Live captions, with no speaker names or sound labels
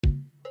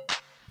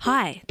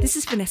Hi, this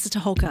is Vanessa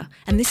Toholka,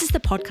 and this is the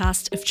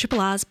podcast of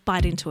Triple R's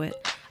Bite Into It,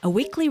 a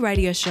weekly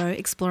radio show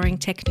exploring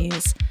tech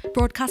news,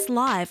 broadcast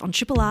live on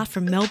Triple R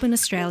from Melbourne,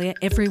 Australia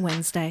every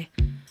Wednesday.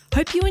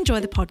 Hope you enjoy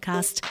the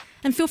podcast,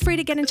 and feel free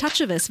to get in touch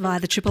with us via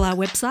the Triple R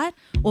website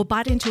or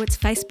Bite Into It's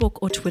Facebook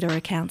or Twitter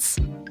accounts.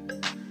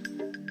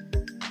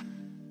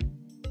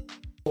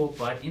 Or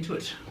Bite Into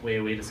It,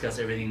 where we discuss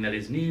everything that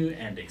is new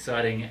and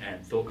exciting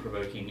and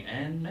thought-provoking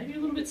and maybe a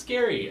little bit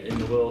scary in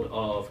the world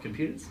of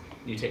computers,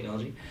 new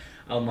technology,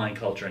 online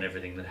culture and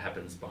everything that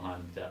happens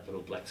behind that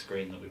little black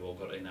screen that we've all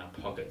got in our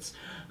pockets.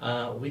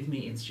 With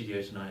me in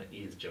studio tonight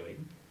is Jo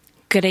Eden.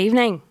 Good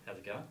evening. How's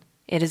it going?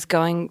 It is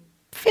going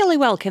fairly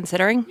well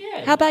considering.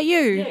 Yeah. How about you?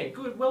 Yeah,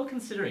 good. Well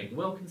considering.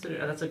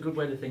 That's a good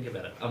way to think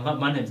about it.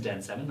 My name's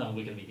Dan Salmon.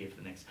 We're going to be here for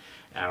the next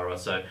hour or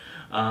so.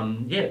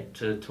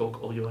 To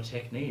talk all your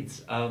tech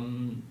needs.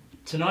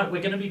 Tonight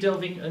we're going to be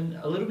delving in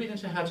a little bit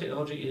into how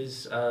technology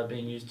is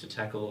being used to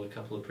tackle a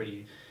couple of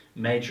pretty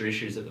major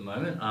issues at the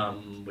moment.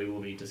 We will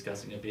be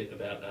discussing a bit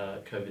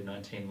about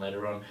COVID-19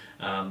 later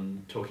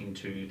on, talking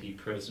to the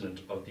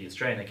president of the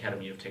Australian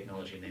Academy of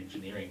Technology and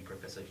Engineering,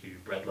 Professor Hugh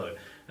Bradlow,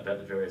 about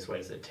the various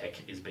ways that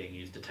tech is being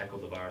used to tackle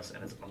the virus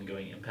and its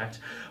ongoing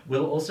impact.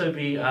 We'll also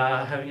be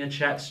having a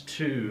chat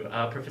to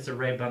Professor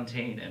Ray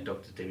Bunteen and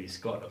Dr. Debbie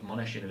Scott of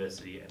Monash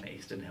University and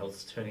Eastern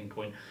Health's Turning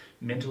Point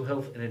Mental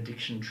Health and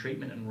Addiction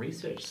Treatment and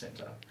Research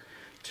Centre,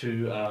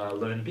 to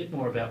learn a bit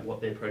more about what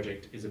their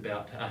project is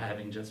about,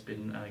 having just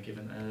been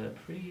given a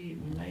pretty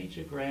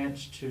major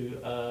grant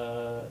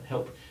to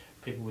help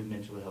people with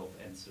mental health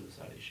and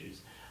suicide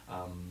issues.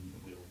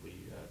 We'll be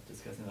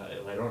discussing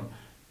that later on.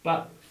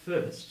 But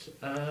first,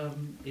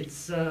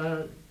 it's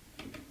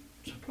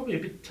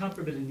probably time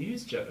for a bit of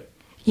news, Jo.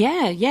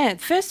 Yeah.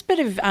 First bit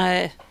of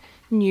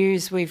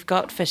news we've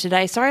got for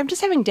today. Sorry, I'm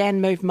just having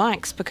Dan move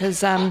mics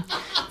because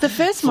the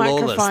first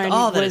microphone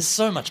that was is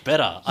so much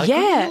better.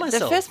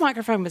 The first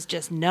microphone was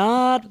just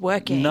not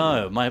working.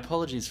 No, my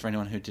apologies for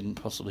anyone who didn't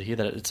possibly hear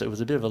that. It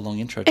was a bit of a long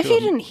intro. If you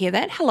didn't hear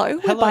that, hello.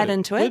 We Bite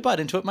Into It. We Bite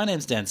Into It. My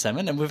name's Dan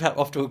Salmon, and we've had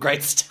off to a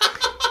great start.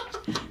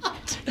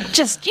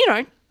 Just,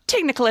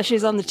 technical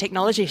issues on the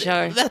technology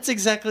show. That's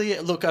exactly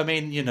it. Look, I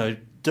mean,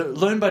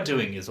 learn by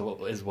doing is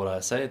what I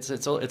say.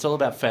 It's all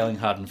about failing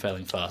hard and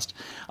failing fast.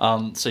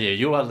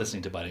 You are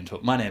listening to Bite Into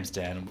It. My name's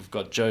Dan, and we've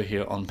got Jo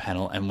here on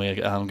panel, and we're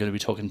going to be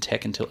talking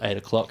tech until 8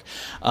 o'clock.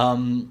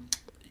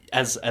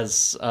 I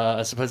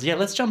suppose,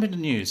 let's jump into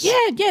news.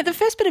 Yeah. The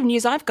first bit of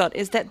news I've got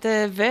is that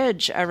The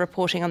Verge are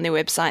reporting on their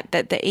website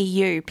that the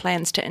EU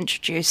plans to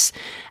introduce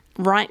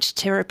right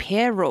to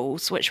repair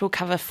rules, which will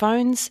cover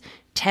phones,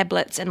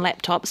 tablets and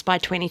laptops by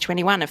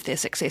 2021 if they're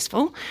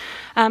successful.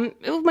 It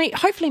will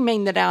hopefully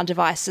mean that our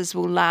devices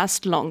will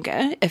last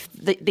longer if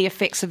the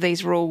effects of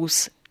these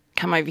rules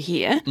come over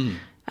here.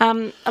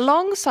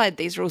 Alongside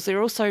these rules,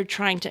 they're also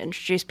trying to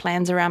introduce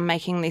plans around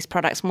making these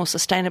products more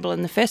sustainable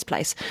in the first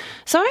place.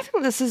 So I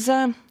think this is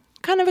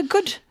kind of a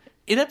good...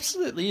 It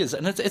absolutely is,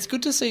 and it's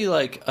good to see,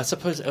 I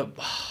suppose,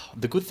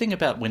 the good thing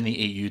about when the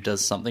EU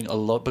does something a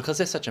lot, because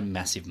they're such a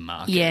massive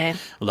market. Yeah.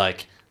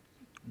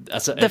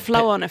 The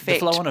flow-on effect. The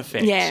flow-on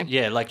effect. Yeah.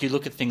 Yeah, you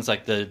look at things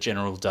like the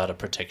General Data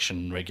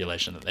Protection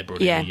Regulation that they brought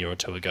in a year or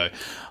two ago.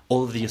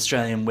 All of the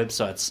Australian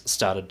websites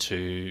started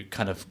to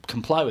kind of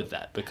comply with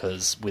that,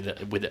 because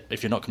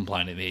if you're not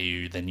compliant in the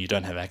EU, then you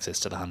don't have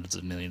access to the hundreds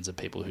of millions of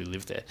people who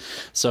live there.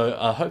 So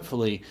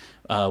hopefully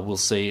we'll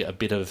see a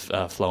bit of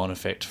flow-on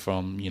effect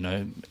from,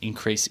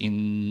 increase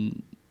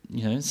in...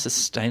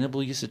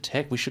 sustainable use of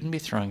tech. We shouldn't be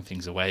throwing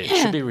things away. It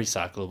should be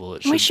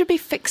recyclable. We should be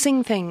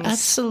fixing things.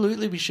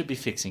 Absolutely, we should be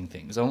fixing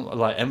things.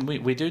 And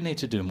we do need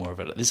to do more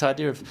of it. This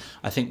idea of,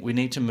 I think we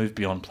need to move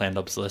beyond planned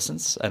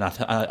obsolescence, and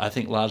I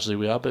think largely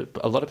we are, but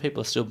a lot of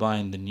people are still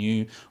buying the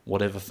new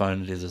whatever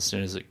phone it is as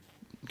soon as it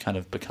kind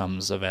of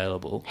becomes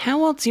available.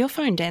 How old's your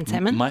phone, Dan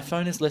Salmon? My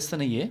phone is less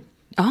than a year.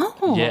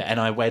 Oh. Yeah, and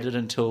I waited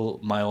until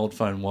my old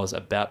phone was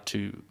about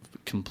to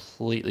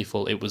completely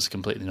full. It was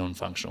completely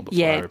non-functional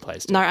before I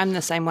replaced it. No, I'm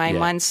the same way. Yeah.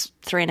 Mine's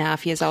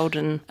 3.5 years old,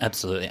 and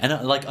absolutely. And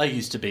I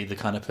used to be the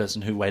kind of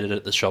person who waited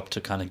at the shop to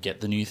kind of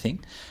get the new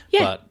thing.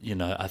 Yeah. But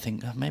I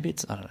think maybe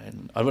it's I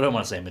don't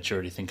want to say a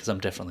maturity thing, because I'm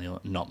definitely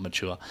not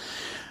mature.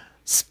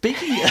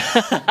 Speaking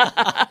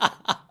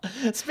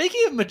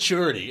of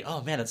maturity,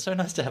 oh man, it's so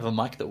nice to have a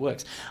mic that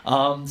works.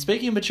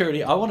 Speaking of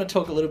maturity, I want to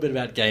talk a little bit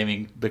about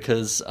gaming,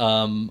 because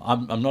I'm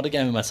not a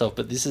gamer myself,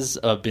 but this has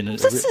been...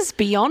 This is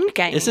beyond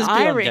gaming, This is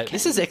beyond gaming.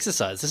 This is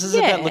exercise. This is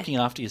about looking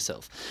after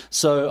yourself.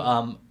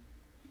 So...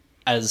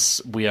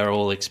 as we are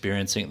all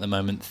experiencing at the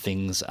moment,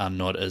 things are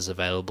not as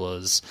available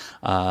as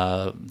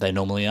they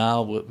normally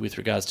are with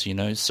regards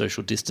to,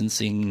 social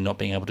distancing, not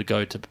being able to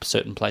go to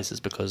certain places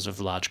because of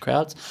large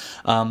crowds.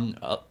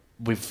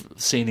 We've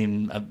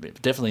seen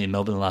definitely in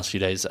Melbourne the last few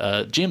days,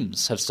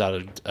 gyms have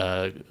started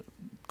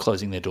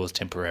closing their doors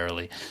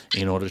temporarily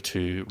in order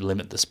to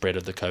limit the spread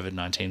of the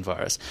COVID-19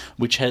 virus,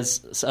 which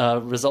has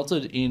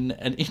resulted in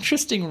an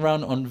interesting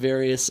run on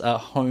various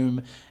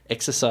home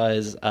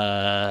exercise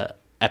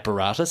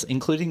apparatus,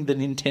 including the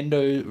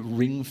Nintendo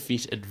Ring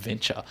Fit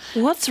Adventure.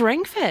 What's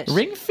Ring Fit?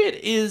 Ring Fit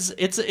is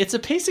it's a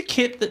piece of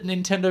kit that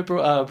Nintendo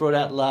brought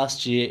out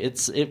last year.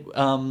 It's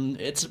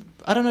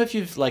I don't know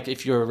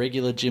if you're a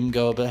regular gym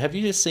goer, but have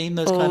you just seen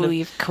those kind of... Oh,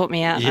 you've caught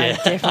me out. Yeah.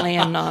 I definitely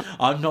am not.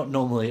 I'm not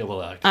normally...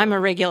 I'm a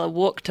regular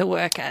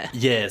walk-to-worker.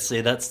 Yeah,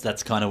 see,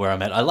 that's kind of where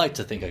I'm at. I like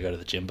to think I go to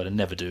the gym, but I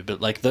never do.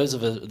 But like those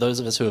of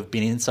us who have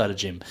been inside a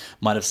gym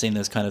might have seen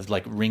those kind of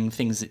like ring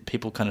things that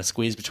people kind of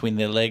squeeze between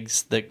their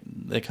legs. They're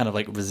kind of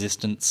like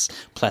resistance,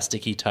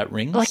 plasticky type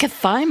rings. Like a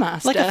Thigh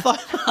Master. Like a Thigh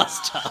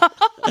Master.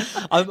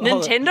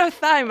 Nintendo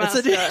Thigh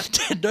Master. It's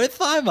a Nintendo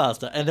Thigh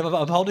Master, and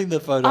I'm holding the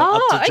photo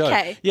up to Joe.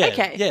 Okay. Yeah,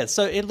 okay. Yeah.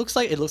 So it looks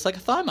like a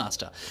Thigh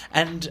Master,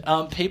 and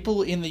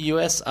people in the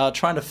US are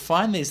trying to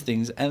find these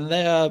things, and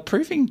they are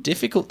proving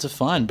difficult to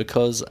find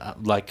because,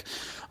 like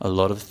a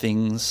lot of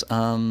things,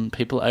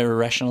 people are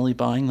irrationally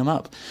buying them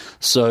up.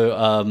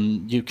 So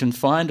you can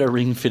find a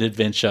Ring Fit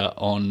Adventure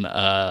on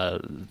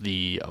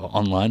the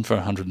online for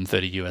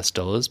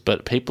 $130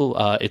 but people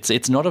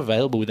it's not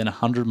available within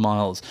 100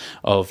 miles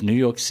of New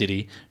York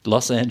City,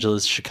 Los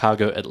Angeles,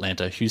 Chicago,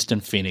 Atlanta, Houston,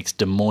 Phoenix,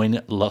 Des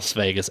Moines, Las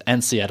Vegas,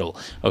 and Seattle,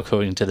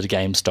 according to the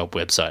GameStop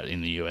website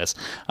in the US.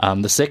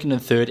 The second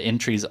and third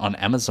entries on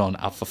Amazon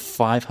are for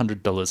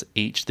 $500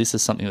 each. This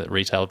is something that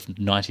retailed for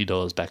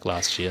 $90 back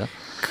last year.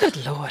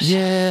 Good Lord.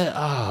 Yeah.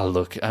 Oh,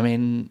 look, I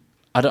mean,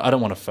 I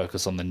don't want to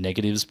focus on the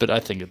negatives, but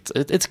I think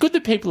it's good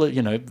that people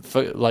are,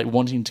 like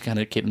wanting to kind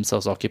of keep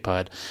themselves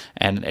occupied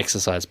and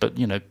exercise. But,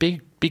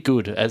 be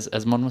good,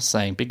 as Mon was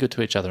saying, be good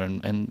to each other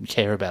and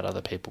care about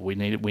other people. We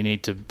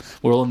need to,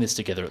 we're all in this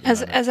together at the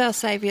moment. As our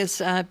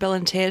saviours, Bill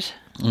and Ted,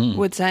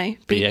 would say,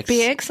 be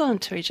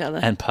excellent to each other.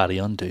 And party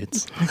on,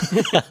 dudes.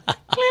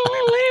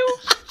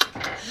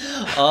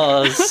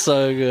 Oh,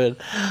 so good.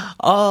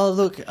 Oh,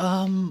 look,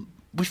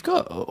 we've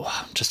got...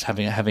 I'm just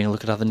having a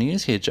look at other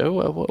news here, Joe.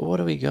 What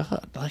do we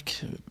got? Like,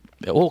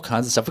 all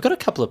kinds of stuff. We've got a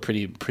couple of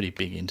pretty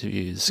big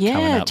interviews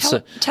coming up.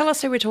 Tell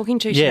us who we're talking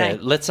to today. Yeah,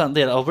 let's. I'll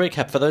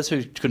recap for those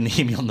who couldn't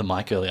hear me on the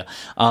mic earlier.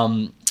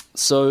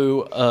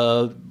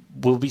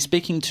 We'll be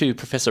speaking to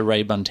Professor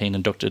Ray Bunteen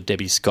and Dr.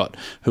 Debbie Scott,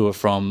 who are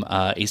from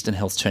Eastern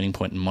Health's Turning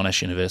Point and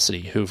Monash University,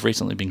 who have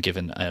recently been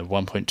given a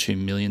 $1.2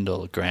 million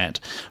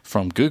grant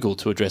from Google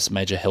to address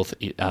major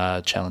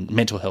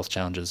mental health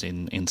challenges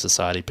in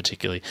society,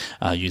 particularly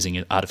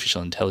using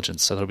artificial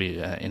intelligence. So that'll be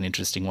an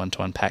interesting one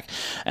to unpack.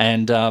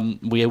 And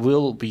we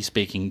will be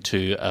speaking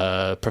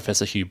to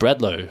Professor Hugh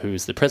Bradlow, who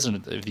is the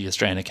president of the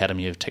Australian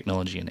Academy of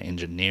Technology and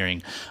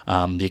Engineering.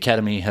 The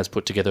Academy has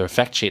put together a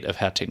fact sheet of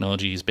how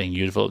technology is being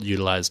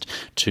utilised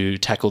to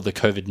tackle the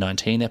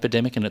COVID-19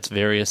 epidemic and its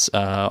various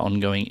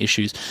ongoing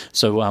issues.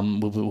 So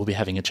we'll be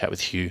having a chat with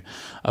Hugh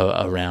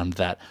around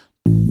that.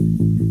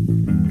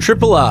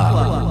 Triple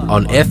R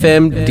on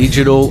FM,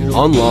 digital,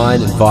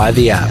 online and via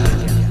the app.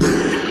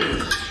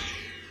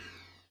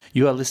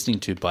 You are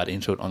listening to Bite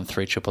Into It on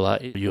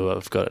 3RRR. You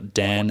have got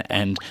Dan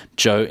and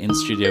Joe in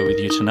studio with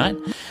you tonight.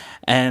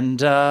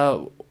 And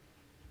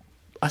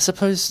I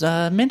suppose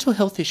mental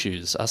health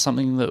issues are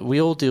something that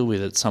we all deal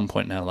with at some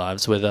point in our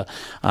lives, whether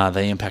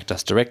they impact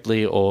us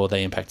directly or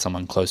they impact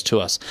someone close to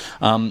us.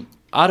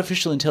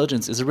 Artificial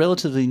intelligence is a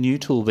relatively new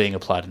tool being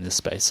applied in this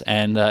space,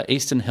 and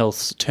Eastern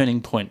Health's Turning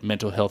Point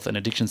Mental Health and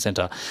Addiction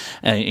Centre,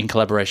 in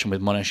collaboration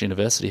with Monash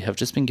University, have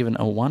just been given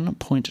a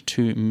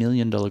 $1.2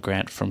 million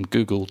grant from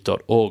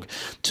Google.org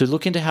to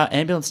look into how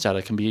ambulance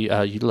data can be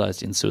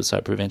utilised in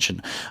suicide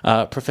prevention.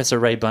 Professor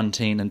Ray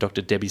Bunteen and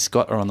Dr. Debbie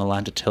Scott are on the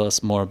line to tell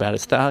us more about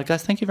it.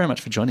 Guys, thank you very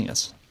much for joining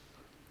us.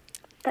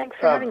 Thanks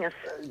for having us.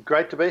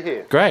 Great to be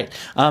here. Great.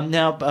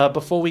 Now,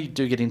 before we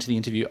do get into the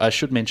interview, I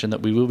should mention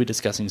that we will be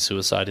discussing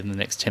suicide in the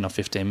next 10 or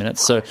 15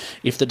 minutes. So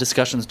if the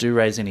discussions do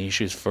raise any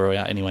issues for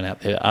anyone out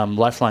there,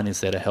 Lifeline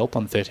is there to help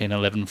on 13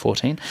 11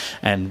 14,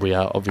 and we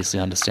obviously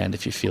understand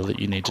if you feel that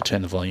you need to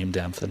turn the volume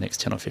down for the next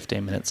 10 or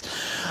 15 minutes.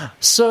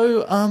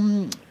 So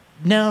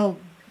now,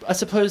 I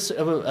suppose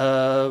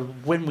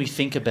when we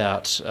think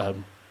about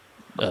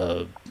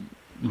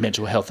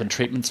mental health and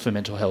treatments for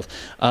mental health,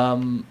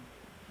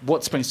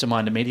 what springs to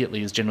mind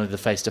immediately is generally the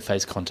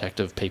face-to-face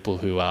contact of people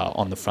who are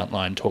on the front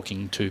line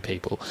talking to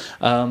people.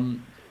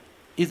 And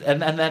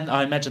then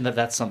I imagine that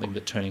that's something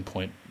that Turning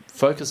Point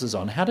focuses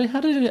on. How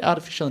did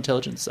artificial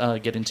intelligence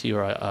get into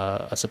your,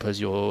 I suppose,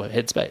 your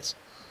headspace?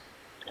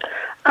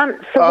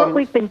 What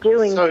we've been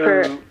doing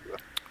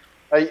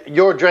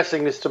you're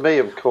addressing this to me,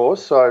 of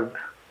course, so...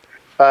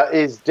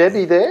 is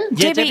Debbie there?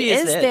 Yeah, Debbie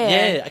is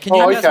there. Yeah. Can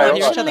you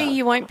Unfortunately,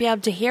 you won't be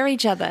able to hear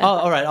each other. Oh,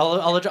 all right.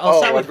 I'll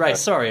start with Ray.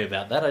 Sorry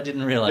about that. I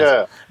didn't realise.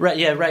 Yeah.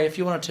 Ray, if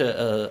you wanted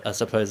to, I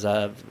suppose,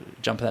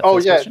 jump at that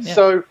first question.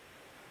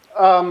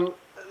 Yeah.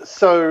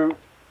 So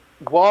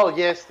while,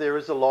 yes, there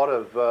is a lot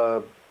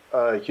of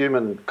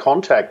human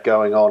contact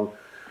going on,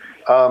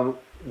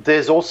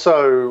 there's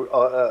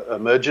also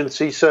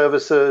emergency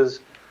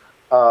services.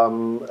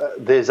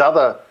 There's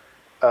other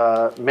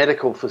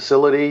medical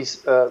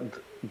facilities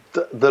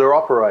that are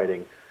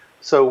operating.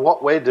 So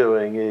what we're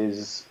doing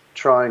is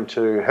trying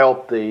to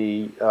help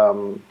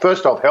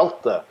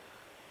help the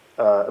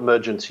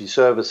emergency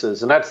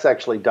services, and that's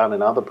actually done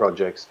in other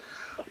projects.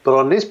 But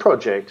on this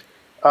project,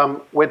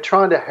 we're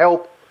trying to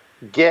help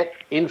get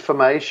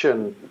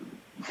information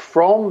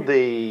from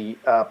the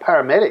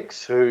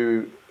paramedics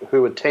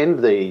who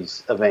attend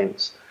these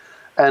events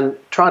and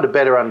trying to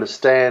better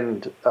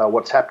understand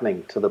what's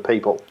happening to the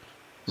people.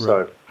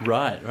 So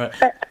Right.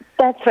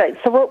 That's right.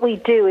 So what we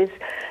do is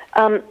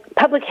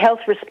public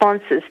health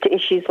responses to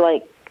issues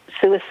like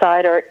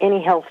suicide or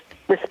any health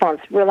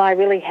response rely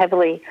really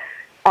heavily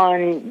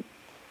on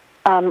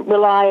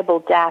reliable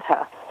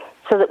data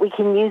so that we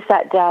can use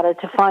that data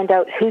to find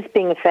out who's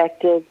being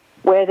affected,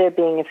 where they're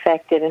being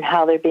affected, and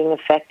how they're being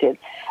affected.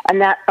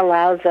 And that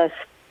allows us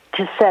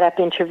to set up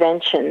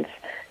interventions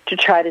to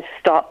try to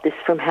stop this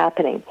from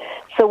happening.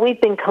 So we've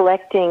been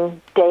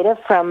collecting data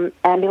from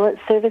ambulance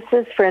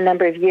services for a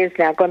number of years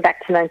now, going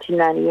back to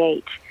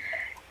 1998,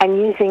 and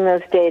using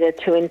those data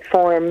to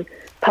inform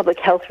public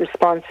health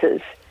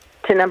responses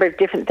to a number of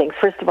different things.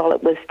 First of all,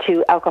 it was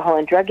to alcohol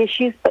and drug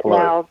issues, but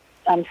now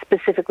I'm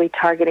specifically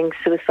targeting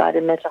suicide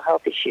and mental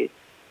health issues.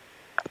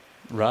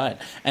 Right,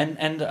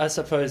 and I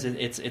suppose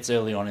it's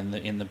early on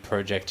in the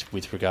project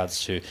with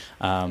regards to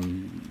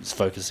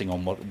focusing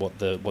on what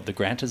the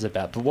grant is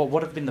about. But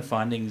what have been the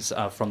findings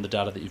from the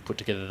data that you've put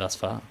together thus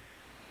far?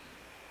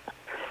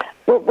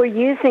 Well,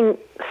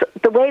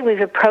 the way we've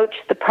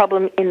approached the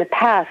problem in the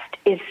past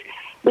is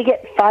we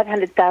get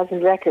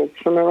 500,000 records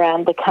from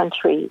around the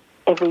country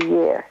every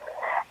year,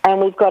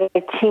 and we've got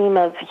a team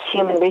of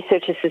human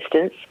research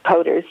assistants,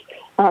 coders,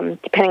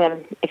 depending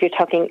on if you're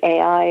talking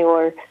AI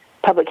or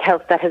public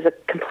health, that has a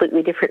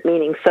completely different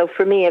meaning. So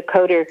for me, a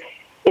coder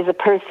is a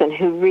person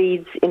who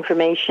reads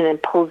information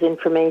and pulls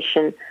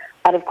information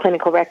out of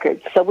clinical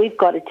records. So we've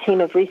got a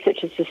team of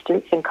research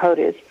assistants and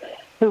coders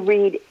who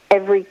read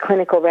every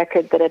clinical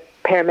record that a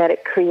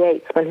paramedic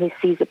creates when he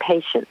sees a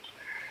patient.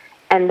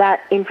 And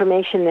that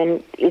information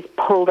then is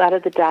pulled out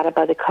of the data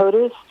by the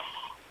coders,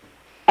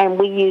 and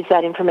we use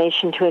that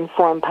information to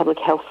inform public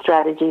health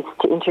strategies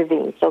to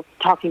intervene. So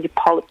talking to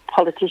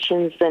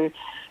politicians and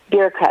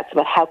bureaucrats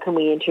about how can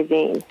we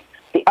intervene.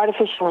 The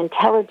artificial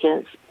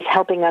intelligence is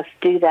helping us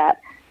do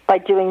that by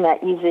doing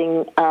that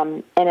using,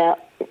 now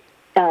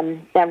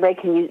Ray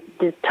can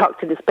talk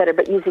to this better,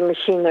 but using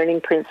machine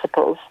learning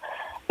principles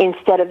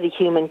instead of the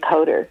human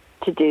coder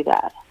to do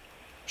that.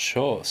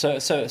 Sure.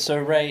 So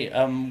Ray,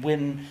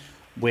 when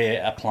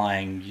we're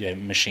applying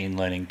machine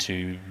learning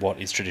to what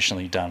is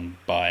traditionally done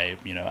by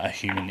a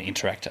human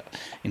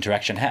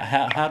interaction,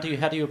 how do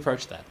you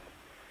approach that?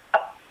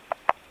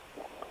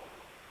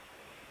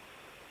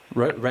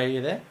 Ray, are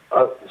you there?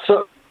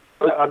 So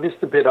I missed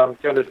a bit. I'm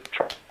going to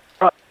try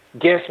to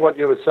guess what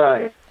you were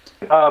saying.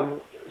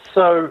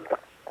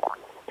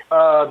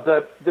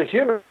 The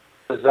humans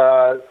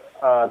are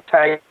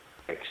tagging.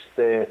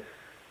 They're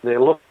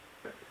looking,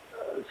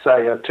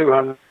 say, a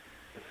 200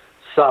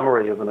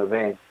 summary of an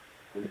event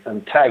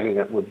and tagging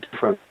it with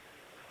different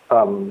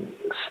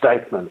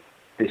statements.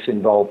 This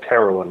involved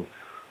heroin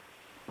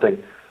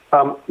thing.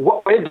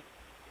 What we're doing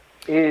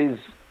is,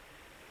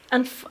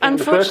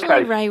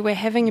 unfortunately, Ray, we're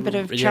having a bit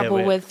of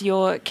trouble with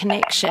your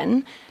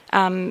connection.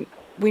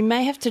 We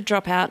may have to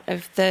drop out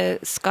of the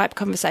Skype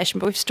conversation,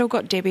 but we've still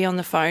got Debbie on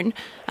the phone.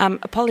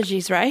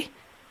 Apologies, Ray.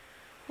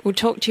 We'll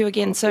talk to you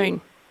again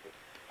soon.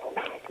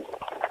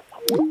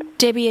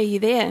 Debbie, are you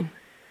there?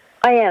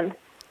 I am.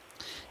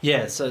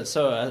 Yeah, so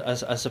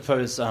I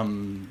suppose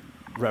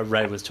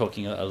Ray was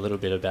talking a little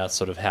bit about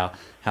sort of how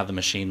the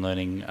machine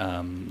learning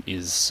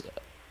is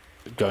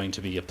going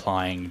to be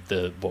applying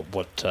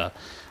what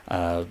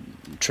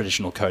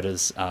traditional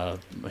coders,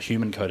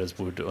 human coders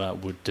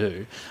would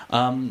do.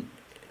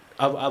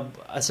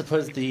 I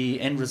suppose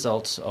the end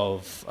result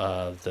of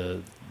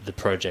the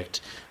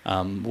project,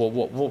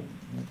 what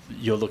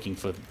you're looking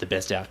for the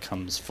best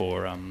outcomes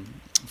for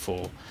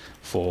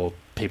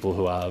people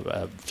who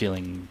are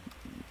feeling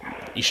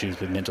issues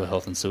with mental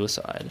health and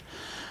suicide.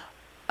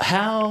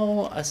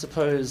 How, I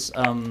suppose,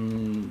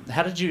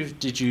 how did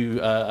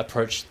you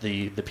approach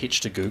the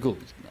pitch to Google?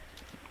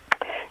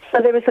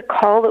 So there was a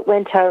call that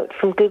went out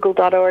from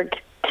Google.org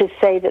to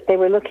say that they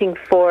were looking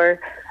for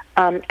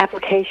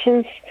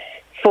applications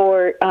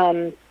for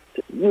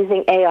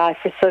using AI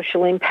for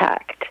social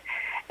impact.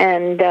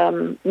 And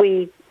Dan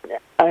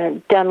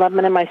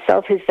Lubman and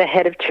myself, who's the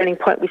head of Turning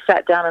Point, we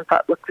sat down and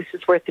thought, look, this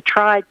is worth a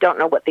try. Don't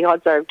know what the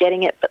odds are of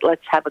getting it, but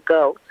let's have a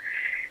go.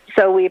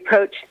 So we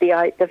approached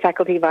the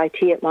Faculty of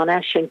IT at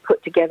Monash and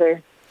put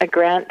together a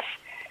grant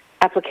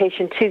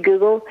application to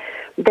Google.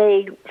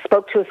 They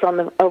spoke to us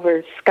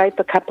over Skype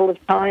a couple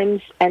of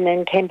times and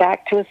then came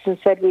back to us and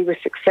said we were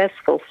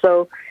successful.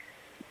 So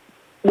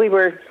we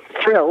were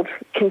thrilled,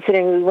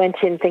 considering we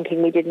went in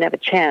thinking we didn't have a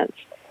chance.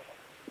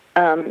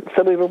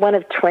 So we were one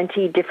of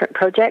 20 different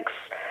projects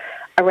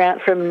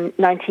from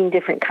 19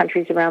 different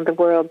countries around the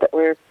world that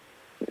were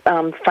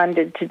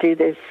funded to do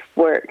this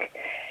work.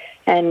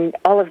 And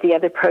all of the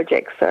other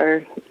projects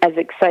are as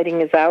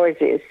exciting as ours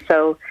is.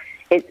 So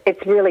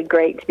it's really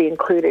great to be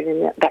included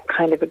in that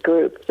kind of a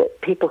group,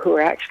 that people who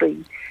are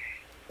actually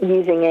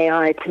using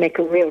AI to make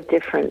a real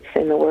difference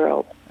in the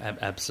world.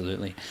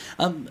 Absolutely.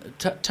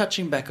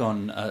 Touching back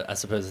on, I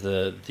suppose,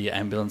 the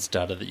ambulance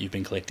data that you've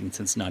been collecting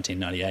since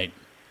 1998,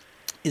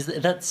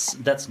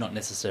 that's not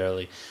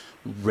necessarily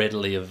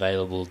readily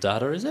available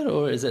data, is it?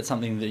 Or is that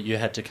something that you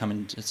had to come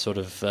and sort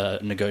of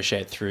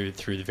negotiate through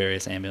the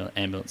various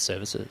ambulance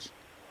services?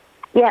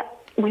 Yeah,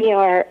 we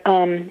are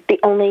the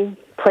only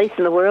place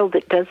in the world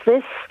that does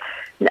this.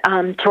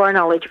 To our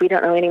knowledge, we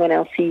don't know anyone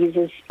else who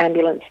uses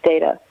ambulance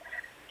data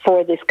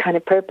for this kind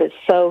of purpose.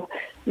 So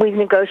we've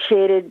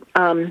negotiated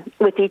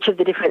with each of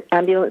the different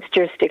ambulance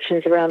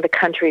jurisdictions around the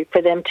country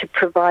for them to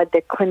provide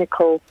their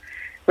clinical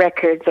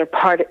records or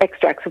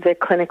extracts of their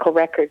clinical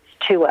records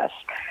to us.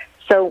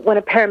 So when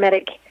a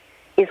paramedic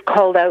is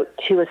called out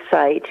to a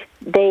site,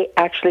 they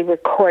actually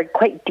record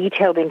quite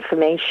detailed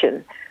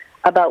information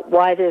about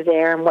why they're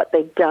there and what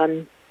they've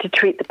done to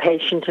treat the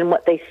patient and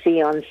what they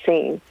see on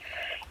scene.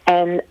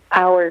 And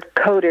our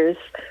coders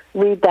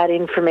read that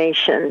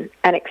information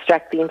and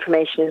extract the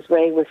information, as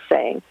Ray was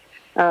saying,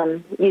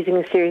 using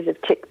a series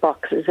of tick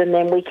boxes. And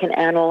then we can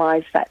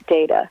analyze that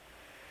data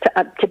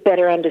to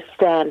better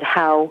understand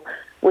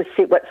what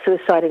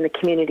suicide in the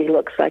community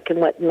looks like and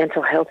what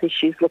mental health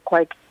issues look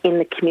like in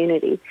the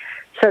community,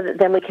 so that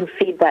then we can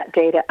feed that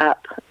data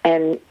up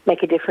and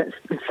make a difference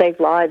and save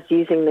lives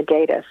using the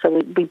data, so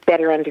we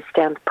better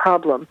understand the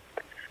problem,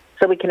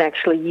 so we can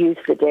actually use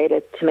the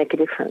data to make a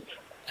difference.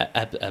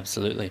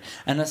 Absolutely.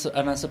 And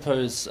I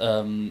suppose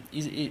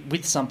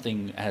with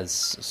something as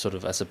sort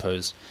of, I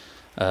suppose,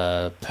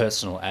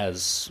 personal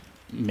as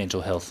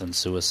mental health and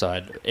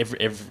suicide,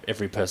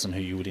 every person who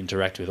you would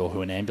interact with, or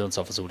who an ambulance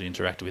officer would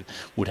interact with,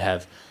 would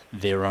have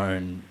their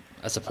own,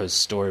 I suppose,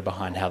 story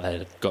behind how they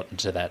had gotten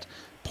to that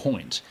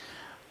point.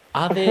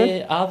 Are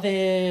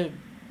there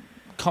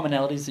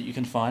commonalities that you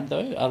can find,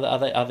 though? Are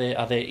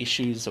there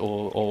issues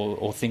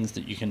or things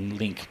that you can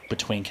link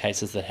between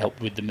cases that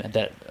help with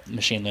that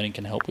machine learning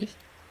can help with?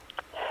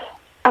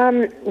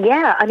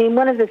 Yeah, I mean,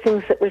 one of the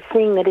things that we're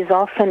seeing that is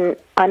often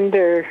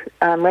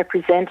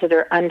represented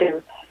or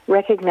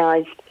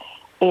under-recognized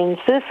in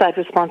suicide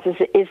responses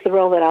is the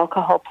role that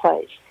alcohol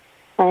plays.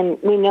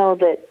 And we know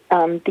that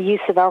the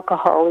use of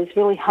alcohol is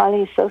really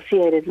highly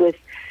associated with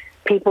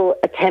people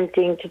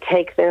attempting to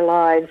take their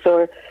lives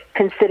or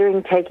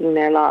considering taking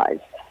their lives.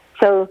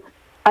 So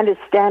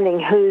understanding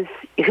who's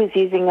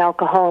using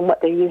alcohol and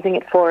what they're using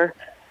it for,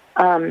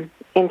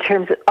 in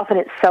terms of, often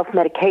it's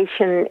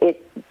self-medication,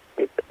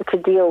 to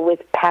deal with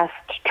past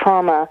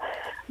trauma,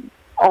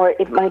 or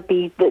it might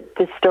be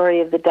the story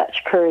of the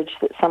Dutch courage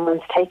that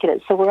someone's taken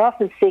it. So we're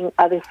often seeing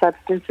other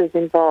substances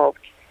involved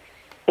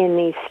in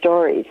these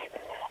stories.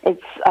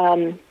 It's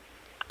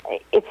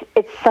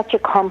such a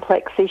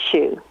complex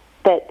issue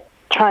that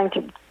trying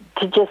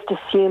to just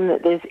assume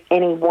that there's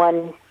any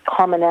one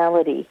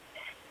commonality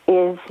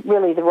is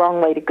really the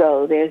wrong way to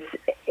go.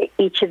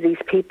 Each of these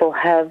people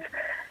have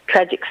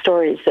tragic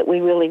stories that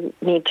we really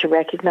need to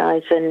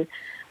recognize and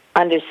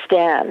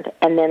understand,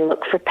 and then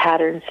look for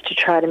patterns to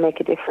try to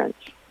make a difference.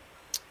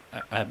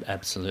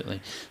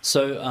 Absolutely.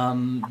 So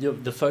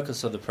the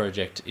focus of the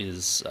project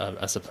is,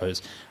 I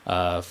suppose,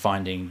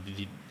 finding,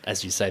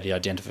 as you say, the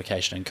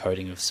identification and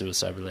coding of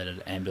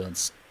suicide-related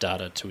ambulance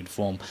data to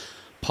inform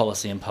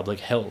policy and public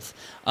health.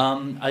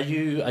 Are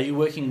you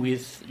working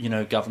with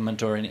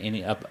government or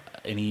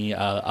any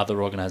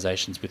other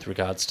organisations with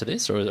regards to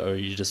this, or are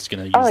you just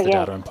going to use the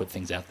data and put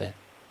things out there?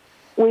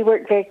 We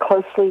work very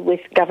closely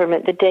with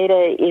government. The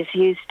data is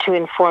used to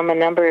inform a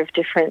number of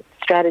different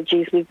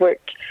strategies. We've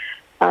worked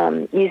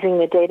using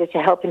the data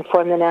to help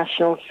inform the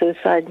National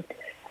Suicide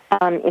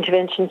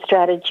Intervention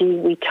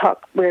Strategy.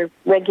 We're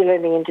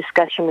regularly in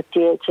discussion with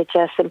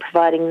DHHS and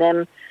providing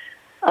them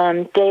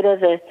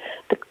data.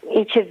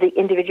 Each of the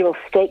individual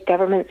state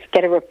governments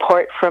get a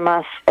report from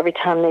us every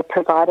time they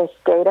provide us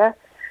data.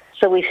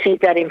 So we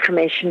feed that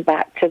information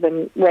back to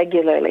them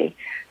regularly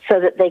so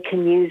that they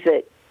can use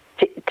it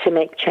to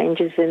make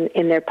changes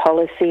in their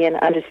policy and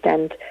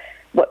understand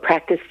what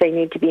practice they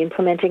need to be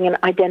implementing and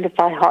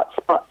identify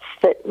hotspots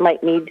that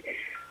might need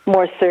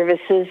more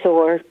services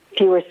or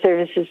fewer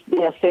services.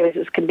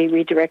 Services can be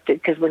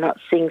redirected because we're not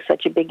seeing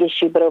such a big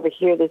issue, but over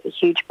here there's a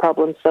huge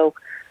problem, so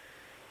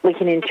we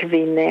can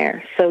intervene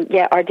there. So,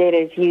 our data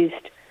is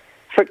used.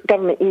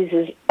 Government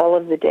uses all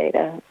of the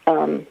data.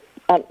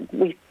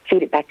 We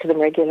feed it back to them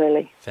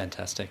regularly.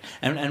 Fantastic.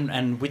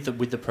 And with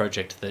the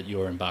project that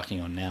you're embarking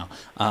on now,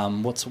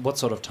 what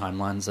sort of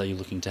timelines are you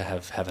looking to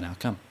have an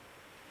outcome?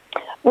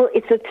 Well,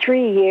 it's a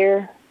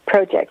 3-year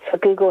project. So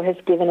Google has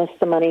given us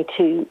the money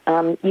to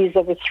use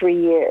over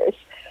 3 years.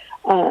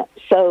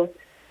 So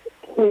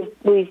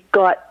we've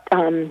got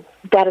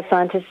data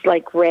scientists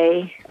like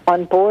Ray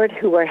on board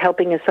who are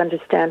helping us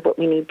understand what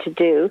we need to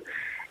do.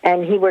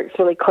 And he works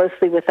really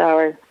closely with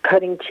our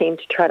coding team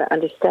to try to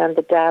understand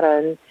the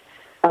data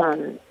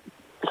and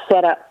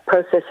set up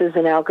processes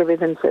and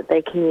algorithms that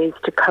they can use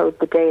to code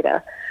the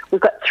data. We've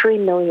got 3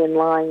 million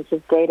lines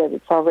of data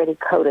that's already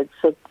coded,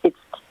 so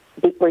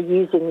we're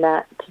using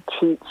that to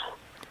teach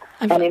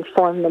and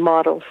inform the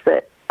models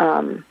that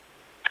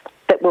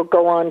that will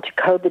go on to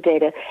code the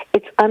data.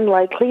 It's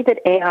unlikely that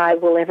AI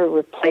will ever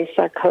replace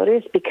our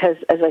coders because,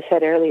 as I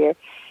said earlier,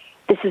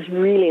 this is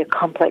really a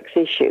complex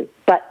issue.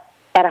 But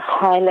at a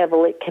high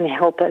level, it can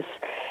help us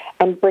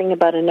and bring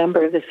about a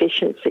number of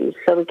efficiencies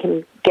so we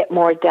can get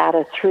more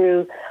data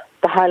through.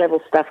 The high-level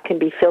stuff can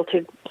be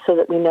filtered so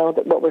that we know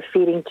that what we're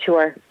feeding to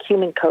our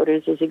human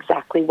coders is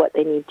exactly what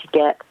they need to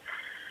get.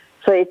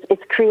 So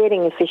it's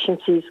creating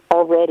efficiencies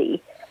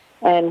already,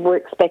 and we're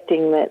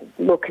expecting that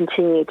we'll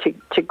continue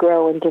to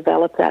grow and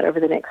develop that over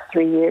the next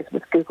 3 years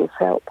with Google's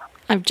help.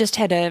 I've just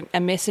had a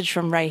message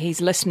from Ray.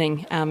 He's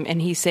listening,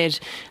 and he said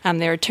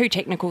there are two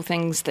technical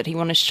things that he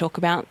wanted to talk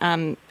about.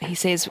 He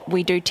says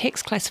we do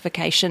text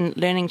classification,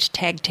 learning to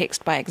tag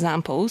text by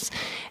examples,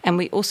 and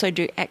we also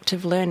do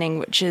active learning,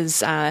 which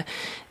is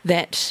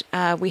that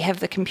we have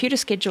the computer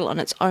schedule on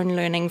its own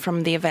learning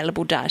from the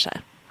available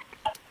data.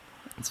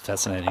 It's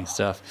fascinating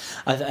stuff.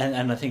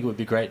 And I think it would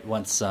be great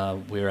once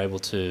we're able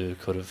to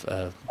kind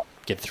of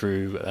get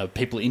through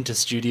people into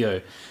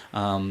studio.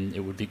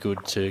 It would be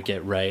good to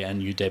get Ray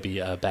and you,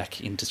 Debbie,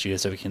 back into studio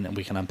so we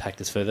can unpack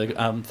this further.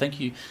 Thank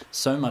you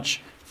so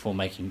much for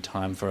making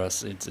time for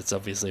us. It's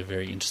obviously a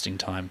very interesting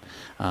time,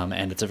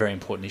 and it's a very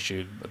important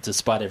issue.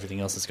 Despite everything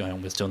else that's going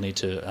on, we still need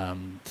to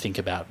think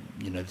about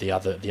the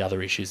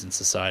other issues in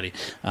society,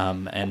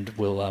 and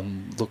we'll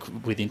look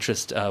with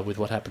interest with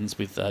what happens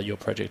with your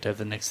project over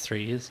the next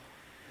 3 years.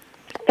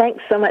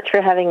 Thanks so much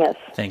for having us.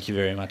 Thank you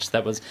very much.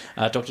 That was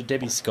Dr.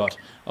 Debbie Scott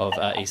of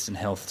Eastern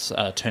Health's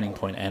Turning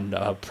Point, and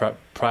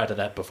prior to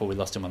that, before we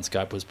lost him on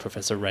Skype, was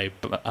Professor Ray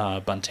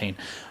Bunteen,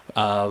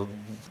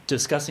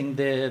 discussing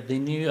the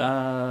new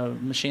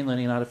machine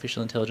learning and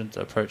artificial intelligence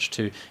approach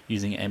to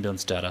using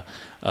ambulance data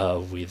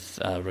with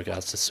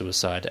regards to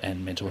suicide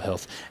and mental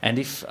health. And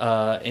if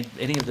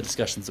any of the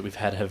discussions that we've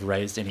had have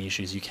raised any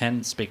issues, you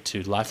can speak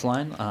to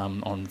Lifeline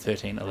on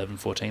 13 11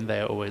 14.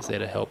 They are always there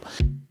to help.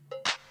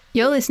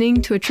 You're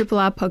listening to a Triple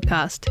R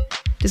podcast.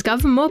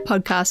 Discover more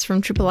podcasts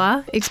from Triple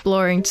R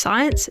exploring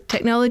science,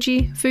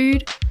 technology,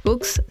 food,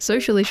 books,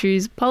 social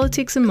issues,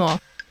 politics and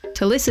more.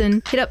 To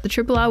listen, hit up the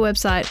Triple R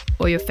website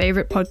or your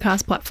favourite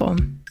podcast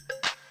platform.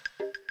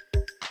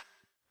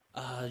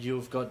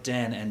 You've got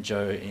Dan and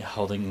Joe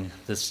holding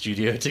the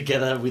studio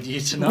together with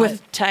you tonight.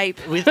 With tape.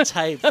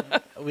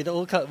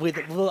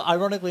 Well,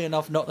 ironically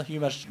enough, not a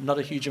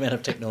huge amount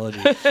of technology.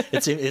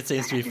 It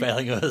seems to be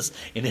failing us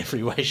in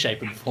every way,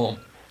 shape and form.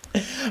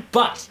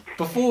 But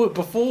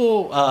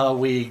before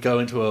we go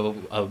into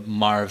a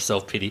mire of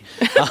self-pity...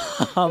 No,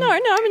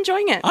 I'm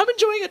enjoying it. I'm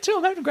enjoying it too.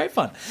 I'm having great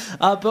fun.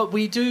 But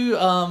we do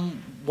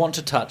want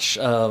to touch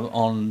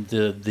on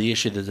the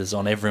issue that is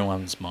on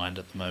everyone's mind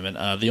at the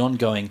moment. The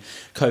ongoing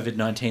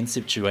COVID-19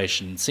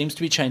 situation seems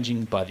to be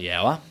changing by the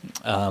hour.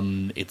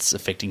 It's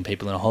affecting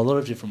people in a whole lot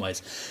of different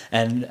ways.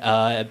 And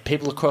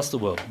people across the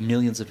world,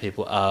 millions of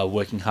people, are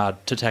working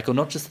hard to tackle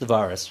not just the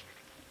virus,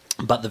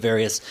 but the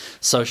various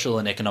social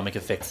and economic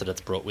effects that it's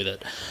brought with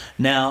it.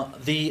 Now,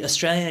 the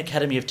Australian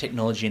Academy of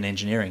Technology and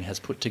Engineering has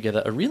put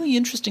together a really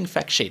interesting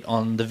fact sheet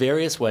on the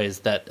various ways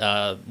that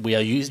we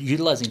are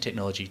utilising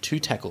technology to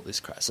tackle this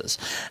crisis.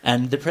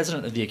 And the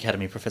president of the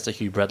Academy, Professor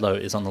Hugh Bradlow,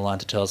 is on the line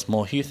to tell us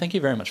more. Hugh, thank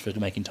you very much for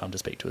making time to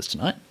speak to us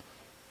tonight.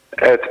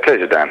 It's a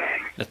pleasure, Dan.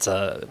 It's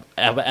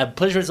our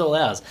pleasure is all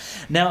ours.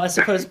 Now, I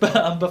suppose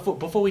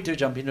before we do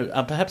jump into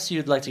it, perhaps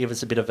you'd like to give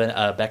us a bit of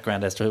a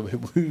background as to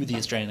who the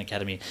Australian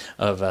Academy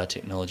of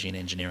Technology and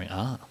Engineering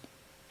are.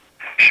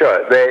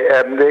 Sure.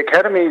 The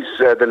academies,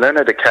 the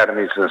learned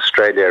academies in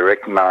Australia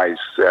recognise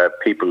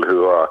people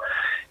who are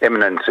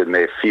eminent in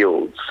their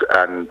fields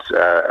and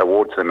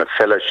awards them a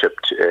fellowship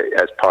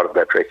as part of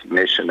that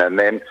recognition. And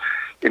then,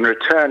 in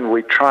return,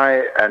 we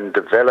try and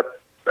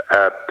develop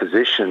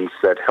positions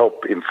that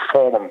help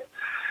inform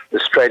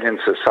Australian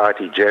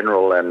society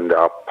general and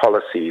our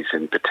policies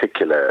in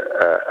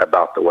particular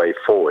about the way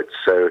forward.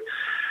 So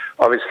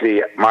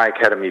obviously my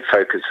academy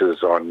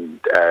focuses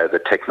on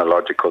the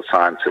technological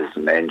sciences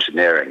and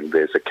engineering.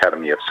 There's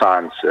Academy of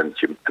Science and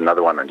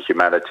another one on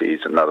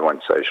humanities, another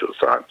one social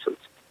sciences.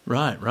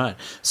 Right.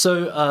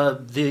 So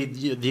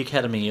the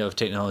Academy of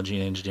Technology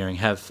and Engineering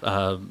have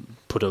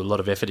put a lot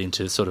of effort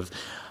into sort of,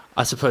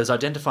 I suppose,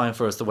 identifying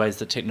for us the ways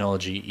that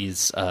technology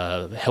is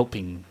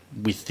helping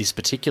with this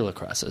particular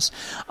crisis.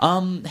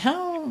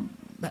 How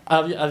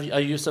are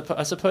you?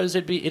 I suppose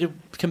it'd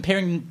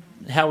comparing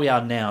how we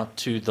are now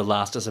to the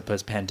last, I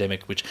suppose,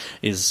 pandemic, which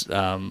is,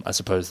 I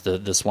suppose,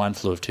 the swine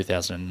flu of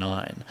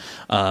 2009.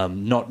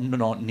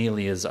 Not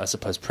nearly as, I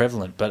suppose,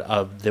 prevalent,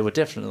 but there were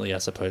definitely, I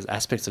suppose,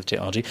 aspects of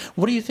technology.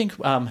 What do you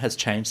think has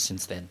changed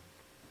since then?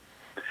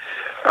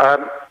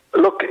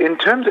 Look, in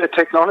terms of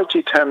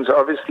technology terms,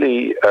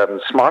 obviously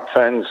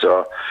smartphones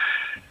are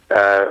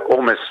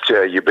almost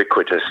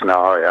ubiquitous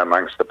now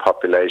amongst the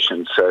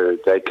population, so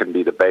they can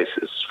be the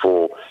basis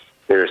for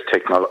various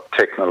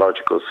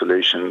technological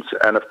solutions.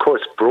 And of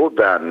course,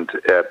 broadband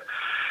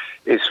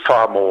is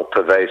far more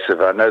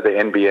pervasive. I know the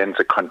NBN's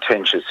a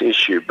contentious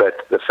issue,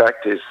 but the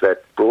fact is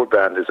that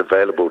broadband is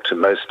available to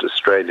most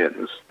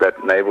Australians. That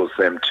enables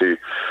them to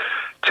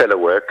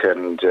telework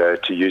and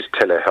to use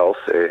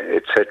telehealth,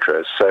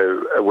 etc.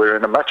 So we're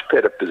in a much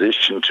better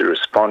position to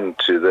respond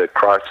to the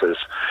crisis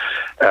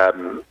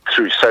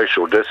through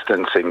social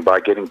distancing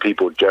by getting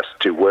people just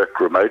to work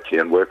remotely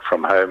and work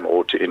from home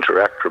or to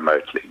interact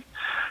remotely.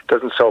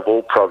 Doesn't solve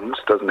all problems,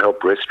 doesn't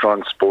help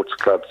restaurants, sports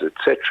clubs,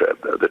 etc.,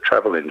 the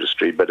travel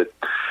industry, but it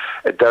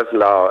does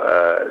allow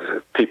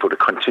people to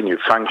continue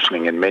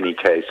functioning in many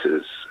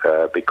cases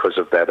because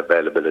of that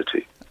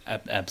availability.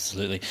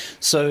 Absolutely.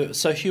 So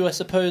Hugh, I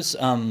suppose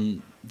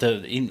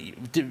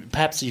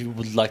perhaps you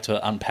would like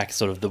to unpack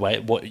sort of the way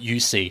what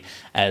you see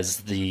as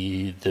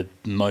the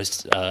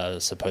most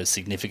suppose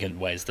significant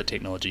ways that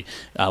technology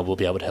will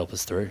be able to help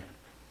us through.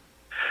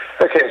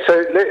 Okay,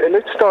 so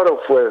let's start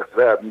off with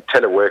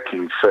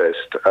teleworking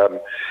first.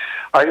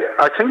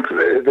 I think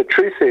the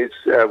truth is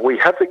we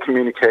have the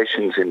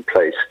communications in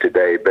place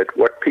today, but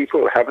what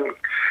people haven't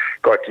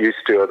got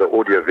used to are the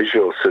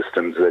audiovisual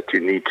systems that you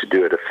need to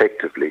do it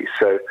effectively.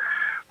 So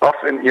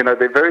often,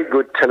 they're very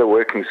good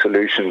teleworking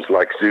solutions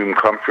like Zoom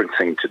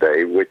conferencing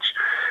today, which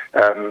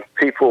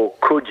people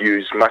could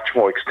use much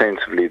more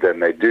extensively than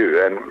they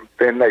do. And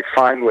then they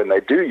find when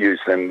they do use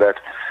them that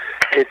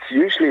it's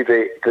usually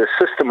the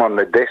system on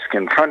the desk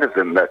in front of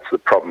them that's the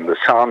problem. The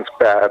sound's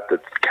bad, the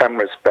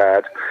camera's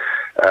bad,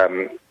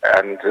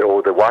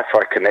 or the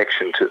Wi-Fi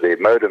connection to their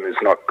modem is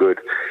not good.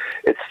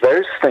 It's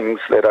those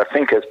things that I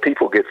think as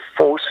people get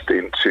forced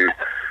into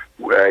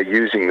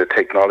using the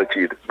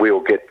technology, we'll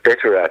get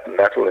better at, and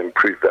that will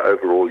improve the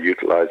overall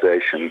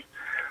utilization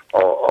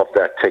of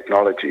that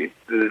technology.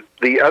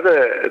 The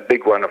other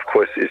big one, of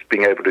course, is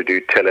being able to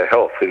do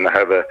telehealth and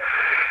have a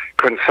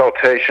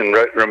consultation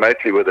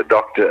remotely with a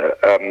doctor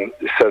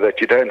so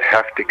that you don't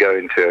have to go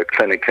into a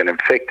clinic and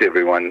infect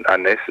everyone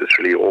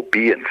unnecessarily or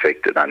be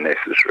infected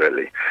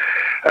unnecessarily.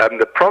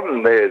 The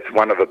problem there is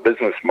one of a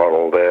business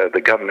model. The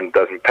government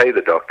doesn't pay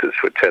the doctors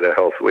for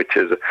telehealth, which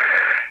is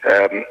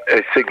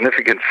a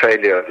significant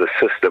failure of the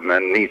system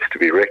and needs to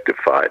be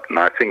rectified. And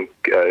I think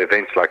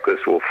events like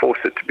this will force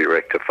it to be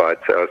rectified,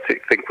 so I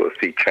think we'll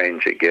see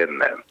change again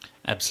there.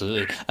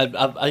 Absolutely.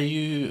 Are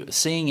you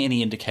seeing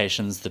any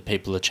indications that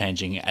people are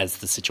changing as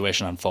the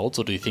situation unfolds,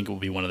 or do you think it will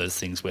be one of those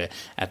things where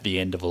at the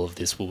end of all of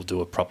this we'll do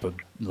a proper,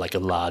 like a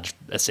large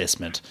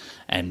assessment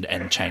and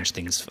change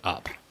things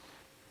up?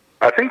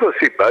 I think we'll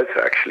see both,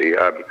 actually.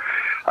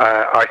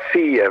 I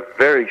see a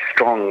very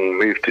strong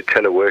move to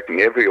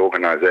teleworking. Every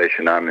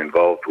organisation I'm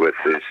involved with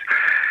is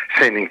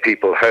sending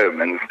people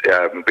home, and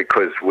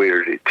because we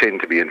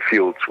tend to be in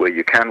fields where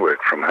you can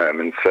work from home,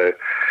 and so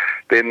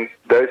then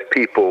those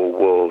people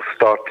will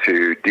start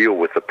to deal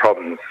with the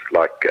problems,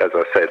 like, as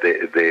I said,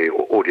 their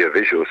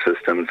audiovisual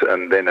systems,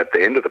 and then at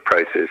the end of the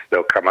process,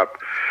 they'll come up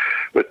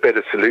with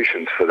better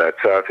solutions for that.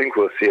 So I think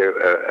we'll see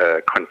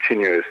a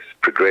continuous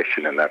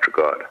progression in that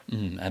regard.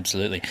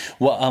 Absolutely.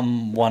 Well,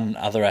 one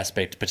other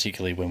aspect,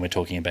 particularly when we're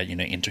talking about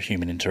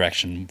interhuman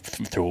interaction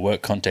through a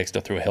work context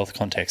or through a health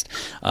context,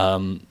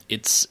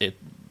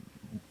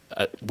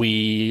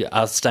 we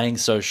are staying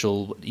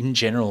social in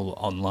general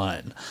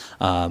online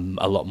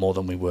a lot more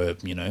than we were,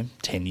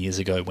 10 years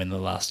ago when the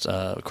last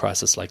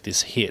crisis like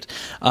this hit.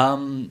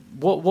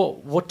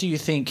 What do you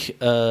think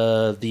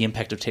the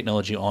impact of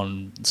technology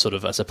on sort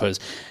of, I suppose,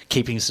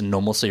 keeping some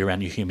normalcy around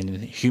your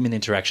human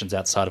interactions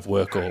outside of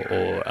work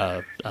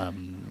or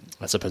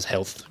I suppose,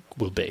 health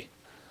will be?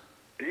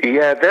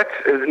 Yeah, Dan,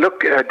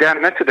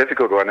 that's a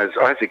difficult one. As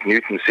Isaac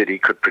Newton said, he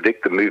could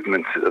predict the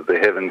movements of the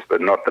heavens, but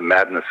not the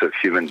madness of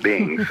human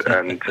beings.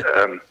 And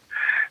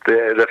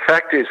the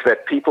fact is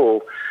that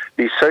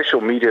these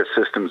social media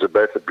systems are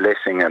both a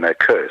blessing and a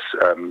curse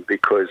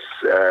because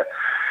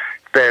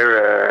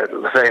they're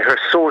a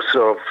source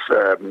of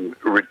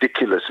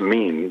ridiculous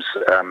memes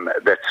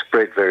that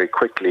spread very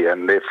quickly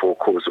and therefore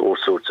cause all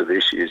sorts of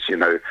issues,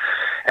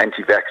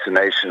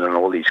 anti-vaccination and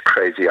all these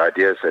crazy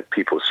ideas that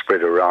people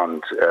spread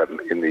around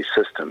in these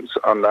systems.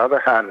 On the other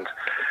hand,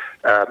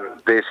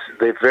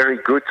 they're very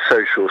good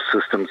social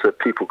systems that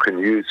people can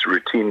use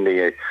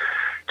routinely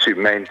to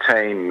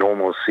maintain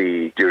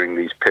normalcy during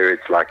these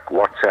periods, like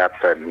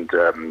WhatsApp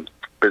and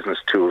business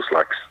tools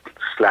like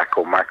Slack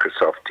or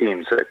Microsoft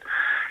Teams that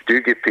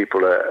do give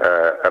people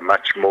a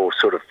much more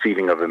sort of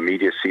feeling of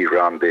immediacy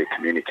around their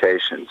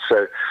communication.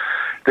 So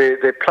there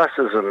are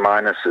pluses and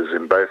minuses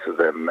in both of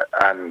them.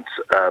 And,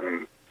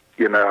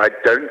 I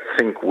don't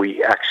think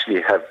we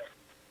actually have,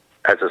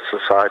 as a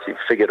society,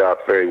 figured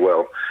out very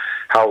well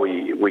how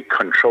we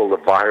control the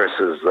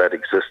viruses that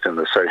exist in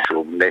the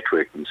social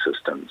networking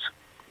systems.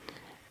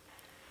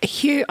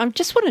 Hugh, I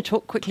just want to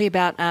talk quickly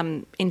about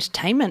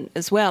entertainment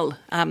as well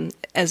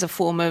as a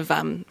form of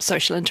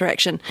social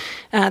interaction.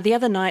 The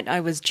other night I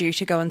was due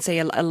to go and see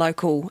a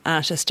local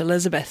artist,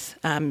 Elizabeth,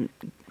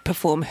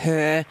 perform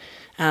her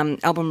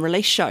album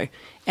release show,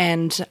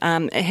 and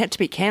it had to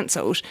be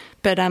cancelled.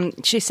 But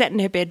she sat in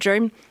her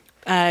bedroom,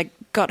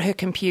 got her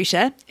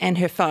computer and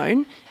her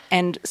phone,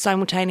 and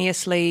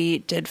simultaneously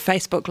did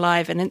Facebook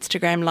Live and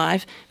Instagram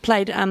Live,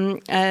 played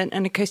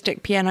an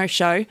acoustic piano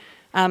show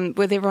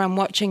with everyone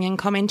watching and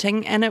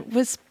commenting, and it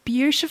was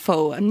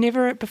beautiful.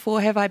 Never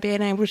before have I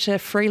been able to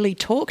freely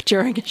talk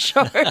during a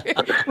show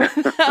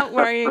without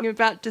worrying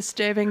about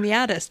disturbing the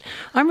artist.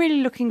 I'm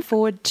really looking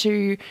forward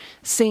to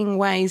seeing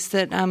ways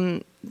that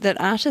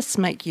that artists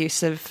make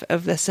use of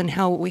this and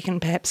how we can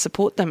perhaps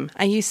support them.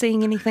 Are you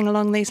seeing anything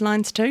along these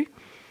lines too?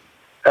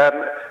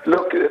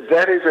 Look,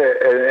 that is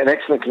an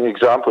excellent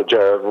example,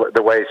 Joe, of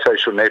the way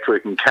social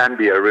networking can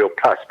be a real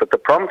plus. But the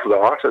problem for the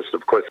artists,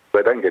 of course,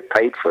 they don't get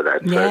paid for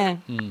that. Yeah.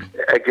 So,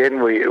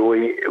 again,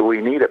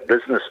 we need a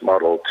business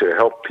model to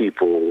help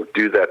people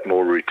do that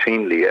more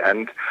routinely.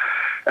 And,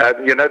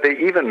 there are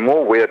even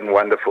more weird and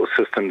wonderful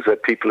systems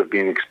that people have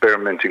been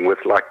experimenting with,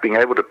 like being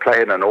able to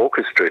play in an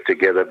orchestra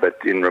together, but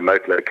in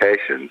remote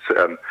locations.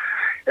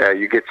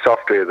 You get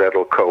software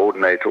that'll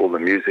coordinate all the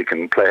music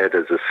and play it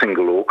as a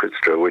single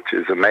orchestra, which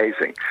is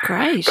amazing.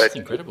 Great. But, that's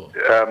incredible.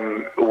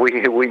 We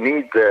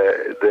need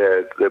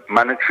the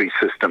monetary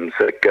systems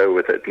that go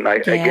with it. And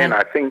again,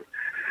 I think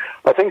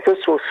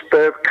this will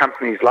spur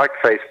companies like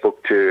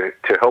Facebook to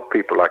help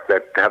people like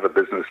that to have a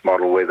business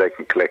model where they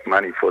can collect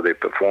money for their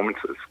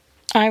performances.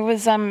 I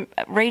was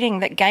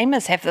reading that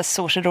gamers have this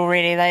sorted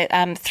already. They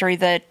through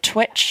the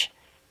Twitch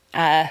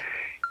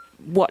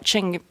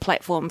watching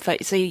platform,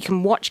 so you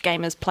can watch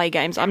gamers play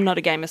games. I'm not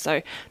a gamer,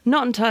 so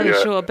not entirely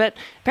sure, but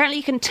apparently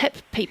you can tip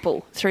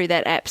people through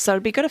that app, so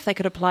it'd be good if they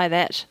could apply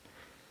that.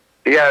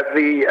 Yeah,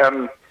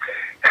 the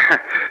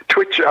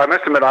Twitch, I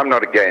must admit I'm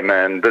not a gamer,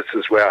 and this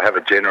is where I have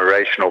a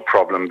generational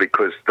problem,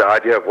 because the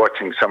idea of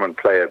watching someone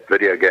play a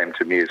video game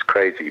to me is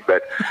crazy,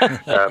 but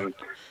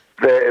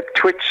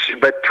Twitch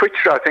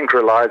I think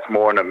relies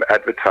more on an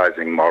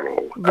advertising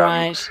model.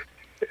 Right.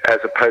 As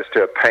opposed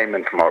to a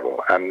payment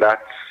model, and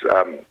that's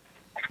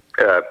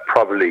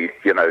probably,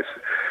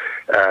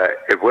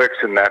 it works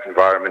in that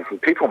environment,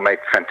 and people make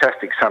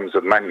fantastic sums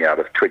of money out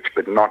of Twitch,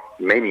 but not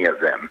many of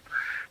them.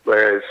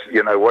 Whereas,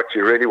 what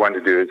you really want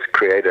to do is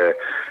create a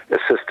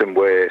system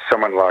where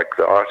someone like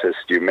the artist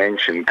you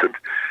mentioned could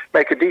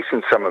make a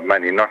decent sum of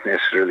money, not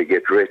necessarily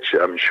get rich.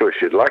 I'm sure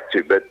she'd like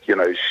to, but,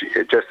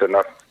 just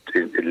enough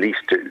at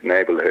least to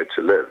enable her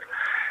to live.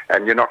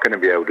 And you're not going to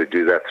be able to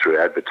do that through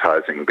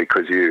advertising,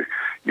 because you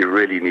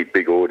really need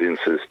big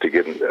audiences to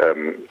get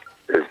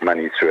as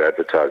money through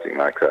advertising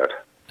like that.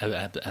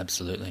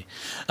 Absolutely.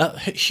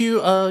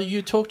 Hugh,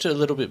 you talked a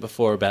little bit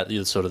before about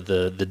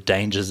the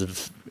dangers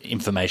of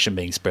information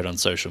being spread on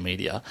social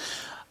media.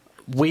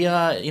 We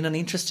are in an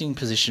interesting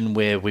position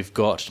where we've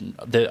got,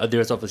 there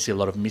is obviously a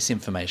lot of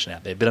misinformation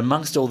out there, but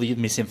amongst all the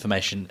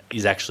misinformation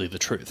is actually the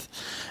truth.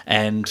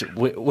 And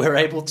we're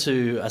able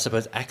to, I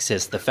suppose,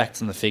 access the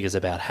facts and the figures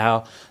about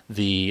how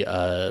the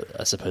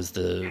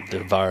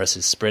virus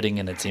is spreading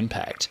and its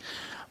impact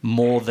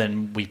more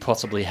than we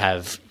possibly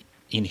have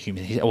in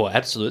human history, or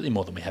absolutely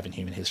more than we have in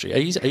human history. Are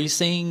you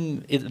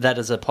seeing that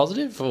as a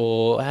positive,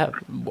 or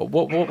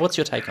what's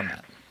your take on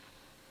that?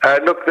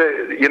 Look,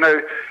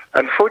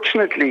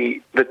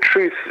 unfortunately, the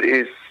truth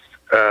is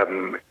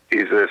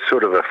a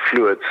sort of a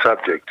fluid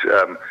subject.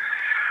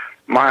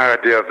 My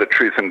idea of the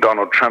truth and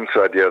Donald Trump's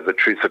idea of the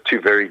truth are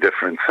two very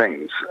different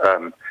things.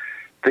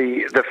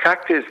 The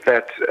fact is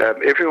that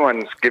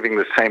everyone's giving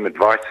the same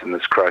advice in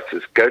this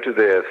crisis. Go to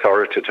their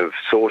authoritative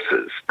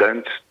sources.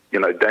 Don't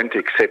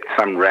accept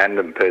some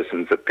random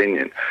person's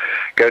opinion.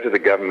 Go to the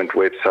government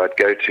website.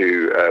 Go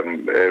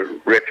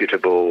to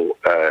reputable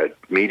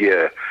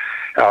media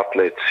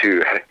outlets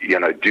who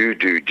do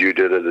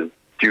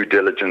due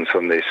diligence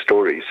on their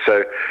stories.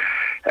 So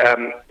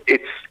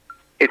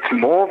it's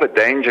more of a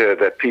danger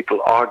that people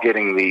are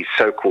getting these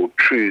so-called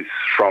truths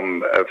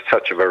from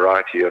such a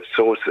variety of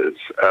sources,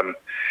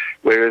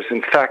 whereas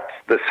in fact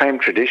the same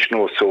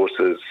traditional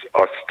sources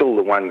are still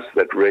the ones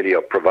that really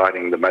are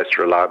providing the most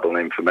reliable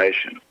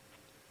information.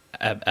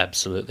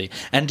 Absolutely.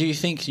 And do you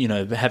think,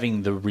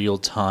 having the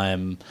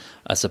real-time,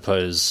 I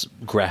suppose,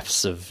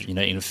 graphs of,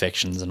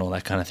 infections and all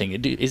that kind of thing,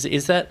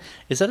 is that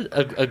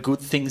a good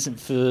thing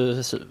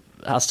for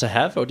us to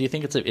have, or do you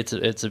think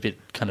it's a bit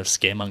kind of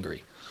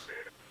scaremongery?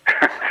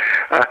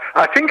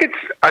 I think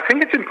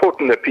it's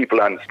important that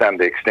people understand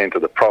the extent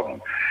of the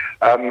problem.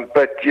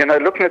 But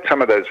looking at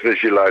some of those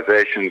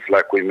visualizations,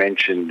 like we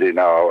mentioned in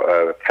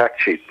our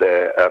fact sheet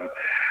there,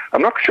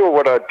 I'm not sure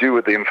what I'd do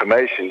with the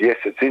information. Yes,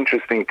 it's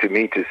interesting to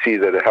me to see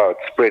that how it's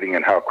spreading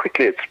and how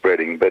quickly it's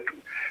spreading, but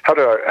how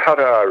do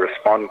I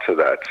respond to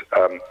that?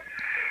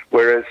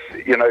 Whereas,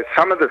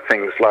 some of the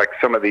things, like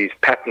some of these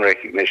pattern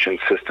recognition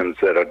systems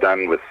that are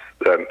done with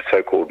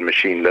so-called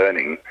machine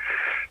learning,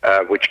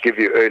 which give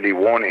you early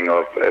warning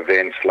of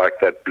events like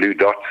that blue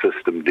dot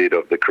system did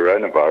of the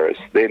coronavirus,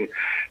 then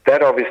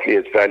that obviously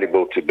is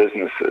valuable to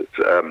businesses.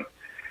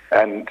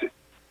 And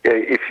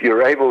if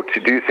you're able to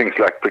do things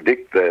like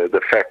predict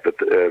the fact that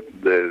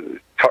the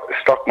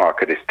stock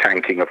market is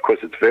tanking, of course,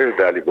 it's very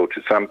valuable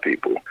to some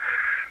people.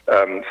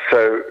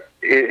 So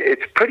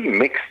it's pretty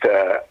mixed.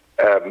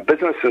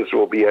 Businesses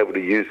will be able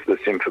to use this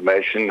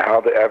information.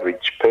 How the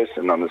average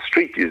person on the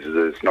street uses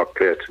it is not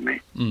clear to me.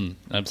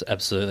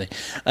 Absolutely.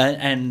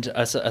 And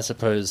I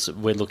suppose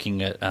we're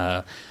looking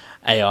at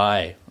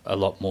AI a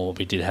lot more.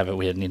 We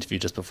had an interview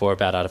just before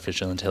about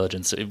artificial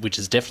intelligence, which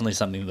is definitely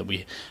something that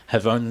we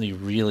have only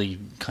really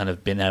kind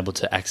of been able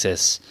to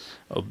access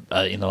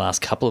in the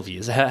last couple of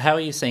years. How are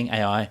you seeing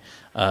AI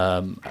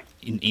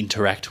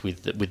interact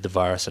with the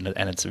virus and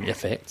its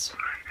effects?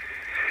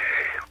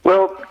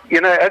 Well,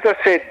 as I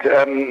said,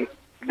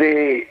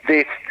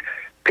 the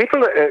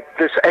people,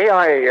 this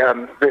AI,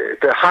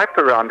 the hype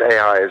around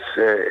AI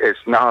is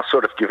now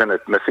sort of given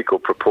it mythical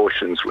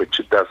proportions, which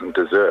it doesn't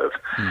deserve.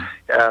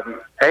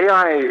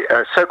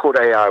 AI, so-called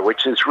AI,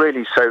 which is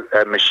really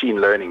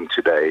machine learning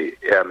today,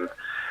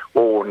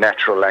 or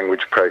natural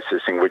language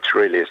processing, which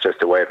really is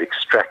just a way of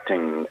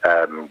extracting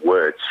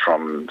words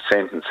from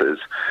sentences.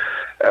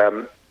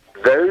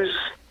 Those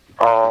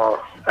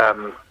are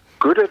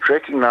good at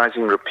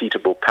recognizing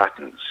repeatable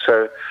patterns.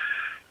 So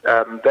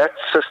that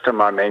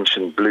system I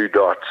mentioned, Blue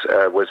Dot,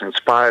 was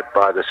inspired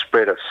by the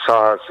spread of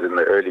SARS in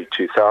the early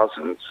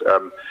 2000s.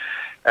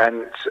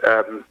 And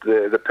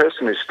the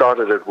person who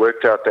started it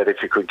worked out that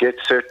if you could get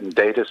certain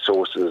data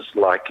sources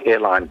like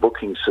airline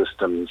booking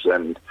systems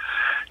and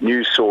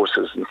news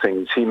sources and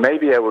things, he may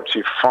be able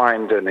to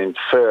find and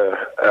infer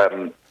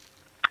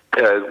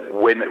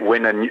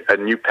when a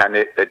new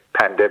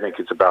pandemic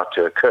is about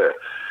to occur.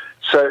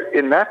 So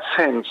in that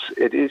sense,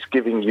 it is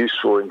giving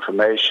useful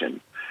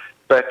information.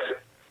 But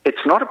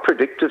it's not a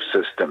predictive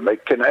system.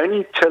 It can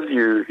only tell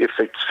you if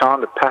it's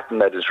found a pattern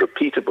that is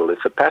repeatable.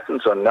 If the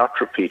patterns are not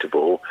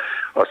repeatable,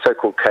 or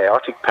so-called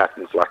chaotic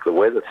patterns like the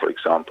weather, for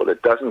example,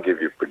 it doesn't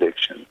give you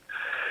prediction.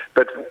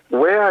 But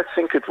where I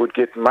think it would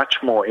get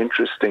much more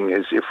interesting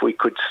is if we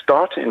could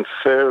start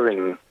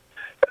inferring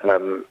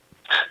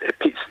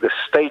the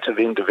state of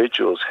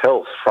individuals'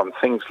 health from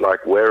things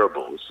like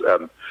wearables.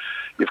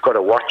 You've got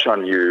a watch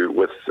on you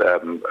with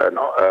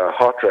a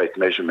heart rate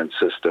measurement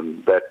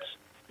system that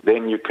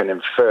then you can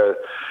infer,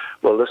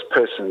 well, this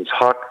person's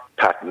heart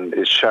pattern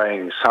is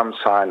showing some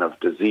sign of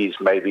disease.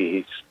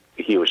 Maybe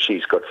he or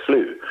she's got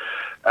flu.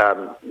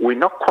 We're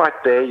not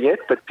quite there yet,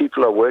 but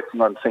people are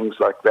working on things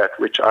like that,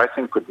 which I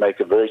think could make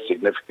a very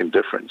significant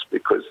difference,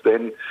 because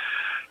then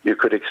you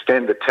could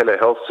extend the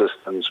telehealth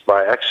systems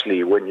by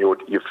actually, when you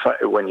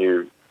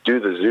do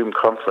the Zoom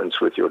conference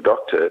with your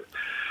doctor,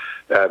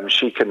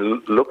 she can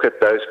look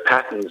at those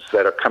patterns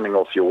that are coming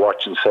off your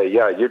watch and say,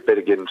 yeah, you'd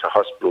better get into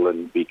hospital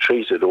and be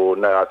treated, or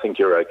no, I think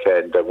you're okay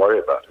and don't worry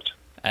about it.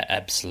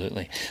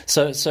 Absolutely.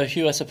 So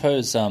Hugh, I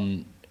suppose,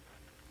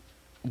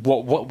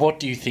 what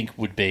do you think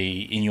would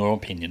be, in your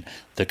opinion,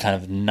 the kind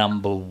of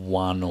number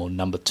one or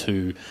number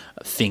two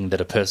thing that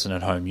a person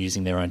at home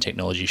using their own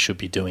technology should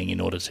be doing in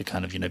order to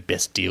kind of,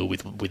 best deal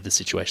with the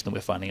situation that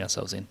we're finding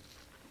ourselves in?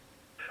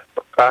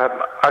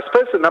 I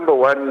suppose the number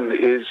one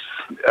is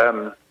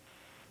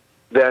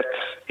that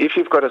if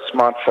you've got a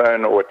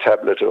smartphone or a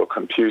tablet or a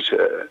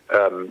computer,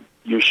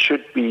 you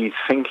should be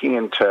thinking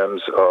in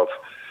terms of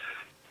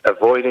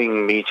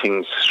avoiding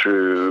meetings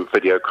through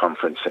video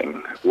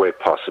conferencing where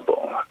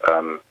possible,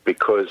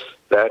 because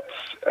that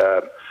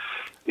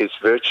is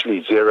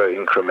virtually zero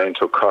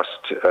incremental cost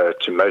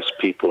to most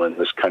people in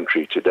this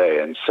country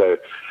today. And so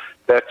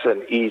that's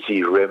an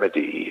easy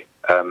remedy.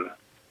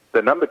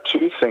 The number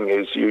two thing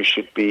is you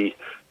should be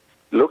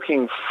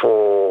looking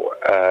for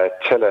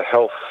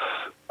telehealth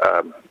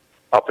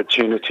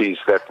opportunities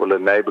that will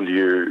enable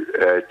you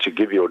to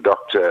give your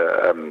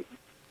doctor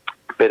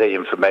better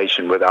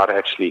information without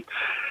actually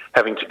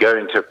having to go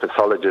into a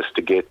pathologist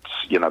to get,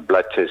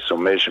 blood tests or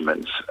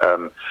measurements.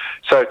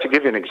 So to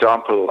give you an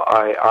example,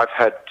 I've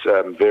had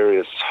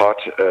various heart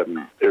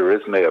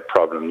arrhythmia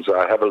problems.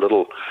 I have a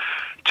little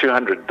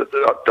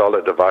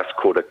 $200 device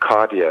called a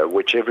Cardia,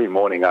 which every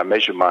morning I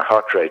measure my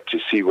heart rate to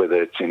see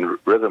whether it's in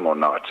rhythm or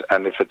not.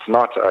 And if it's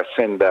not, I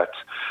send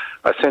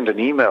an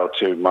email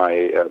to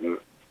my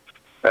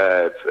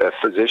a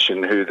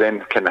physician, who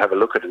then can have a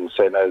look at it and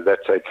say, no,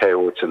 that's okay,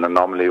 or it's an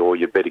anomaly, or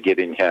you better get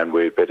in here and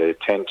we better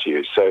attend to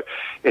you. So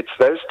it's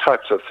those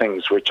types of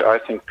things which I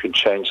think can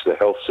change the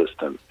health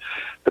system.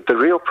 But the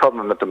real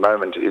problem at the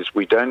moment is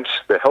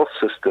the health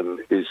system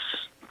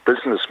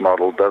business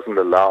model doesn't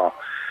allow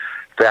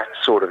that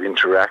sort of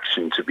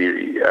interaction to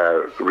be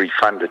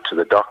refunded to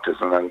the doctors.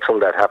 And until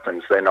that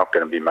happens, they're not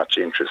going to be much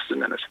interested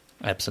in it.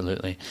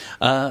 Absolutely.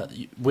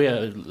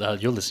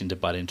 You're listening to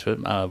Bite Into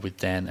It with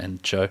Dan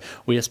and Joe.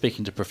 We are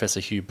speaking to Professor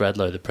Hugh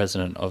Bradlow, the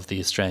President of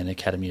the Australian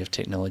Academy of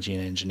Technology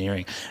and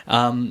Engineering.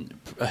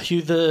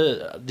 Hugh,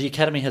 the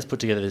Academy has put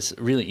together this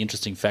really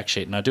interesting fact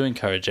sheet, and I do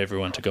encourage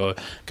everyone to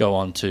go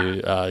on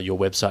to your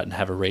website and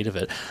have a read of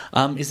it.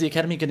 Is the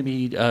Academy going to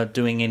be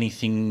doing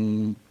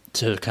anything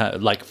to kind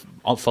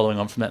of, following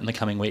on from that in the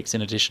coming weeks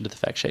in addition to the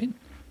fact sheet?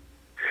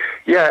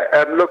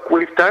 Yeah, look,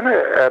 we've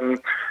done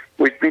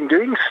we've been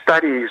doing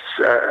studies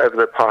over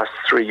the past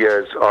 3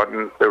 years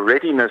on the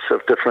readiness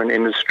of different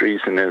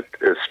industries in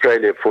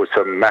Australia for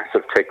some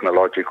massive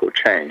technological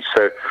change.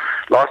 So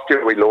last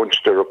year we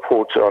launched a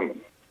report on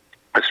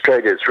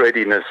Australia's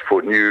readiness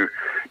for new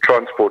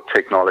transport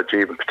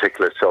technology, in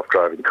particular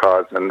self-driving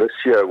cars. And this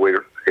year,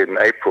 in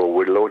April,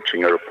 we're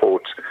launching a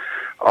report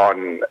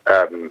on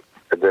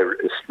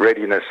the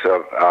readiness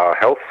of our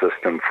health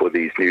system for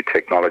these new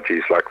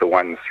technologies, like the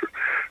ones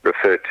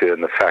referred to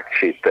in the fact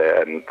sheet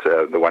there, and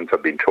the ones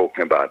I've been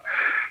talking about.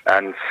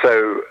 And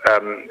so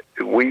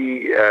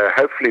we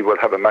hopefully will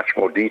have a much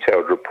more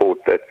detailed report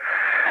that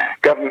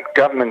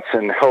governments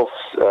and health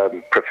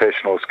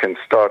professionals can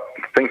start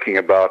thinking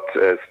about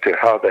as to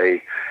how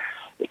they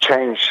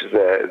change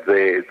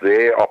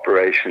their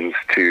operations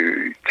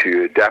to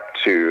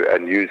adapt to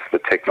and use the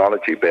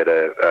technology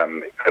better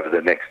over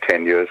the next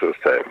 10 years or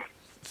so.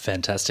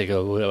 Fantastic.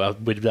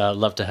 We'd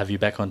love to have you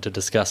back on to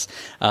discuss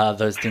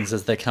those things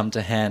as they come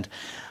to hand.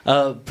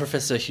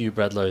 Professor Hugh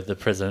Bradlow, the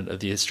President of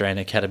the Australian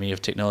Academy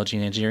of Technology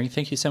and Engineering,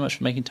 thank you so much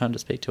for making time to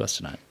speak to us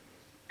tonight.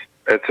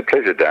 It's a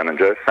pleasure, Dan and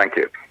Joe. Thank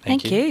you.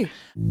 Thank you.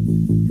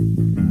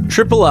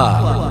 Triple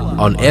R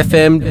on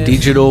FM,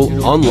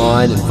 digital,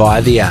 online and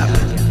via the app.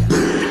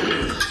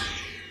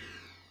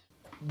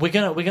 We're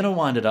gonna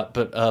wind it up,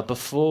 but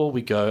before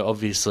we go,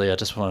 obviously, I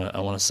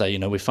want to say,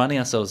 we're finding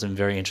ourselves in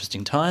very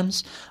interesting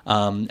times,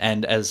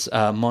 and as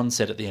Mon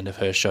said at the end of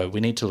her show, we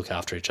need to look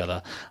after each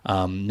other.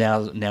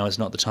 Now is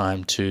not the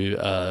time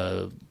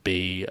to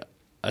be,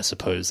 I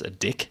suppose, a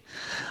dick.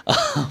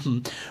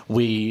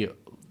 We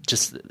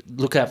just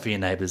look out for your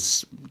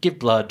neighbours, give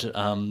blood.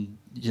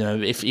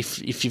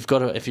 If you've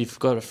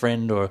got a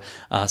friend or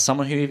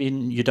someone who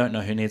even you don't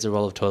know who needs a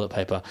roll of toilet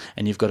paper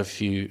and you've got a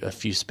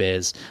few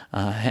spares,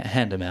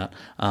 hand them out.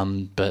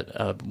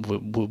 But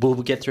we'll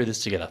get through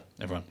this together,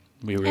 everyone.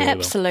 We really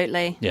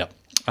Absolutely. will. Yeah.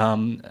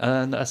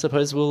 And I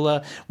suppose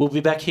we'll be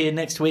back here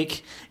next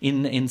week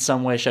in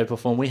some way, shape, or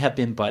form. We have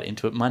been Bite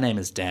Into It. My name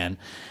is Dan,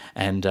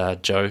 and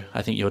Joe.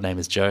 I think your name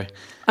is Joe.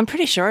 I'm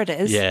pretty sure it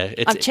is. Yeah,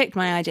 I've checked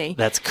my ID.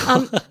 That's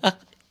cool.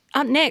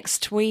 Up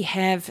next, we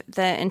have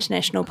the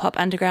International Pop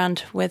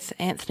Underground with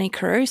Anthony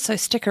Carew, so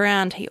stick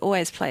around. He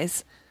always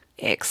plays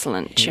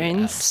excellent tunes.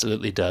 He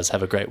absolutely does.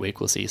 Have a great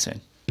week. We'll see you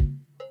soon.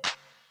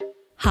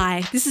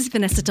 Hi, this is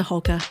Vanessa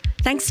Taholka.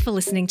 Thanks for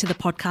listening to the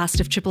podcast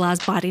of Triple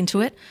R's Bite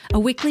Into It, a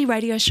weekly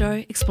radio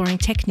show exploring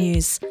tech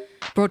news.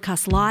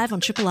 Broadcast live on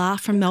Triple R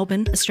from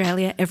Melbourne,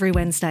 Australia, every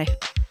Wednesday.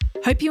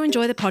 Hope you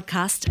enjoy the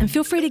podcast and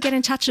feel free to get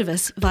in touch with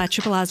us via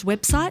Triple R's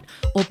website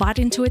or Bite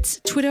Into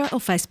It's Twitter or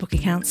Facebook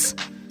accounts.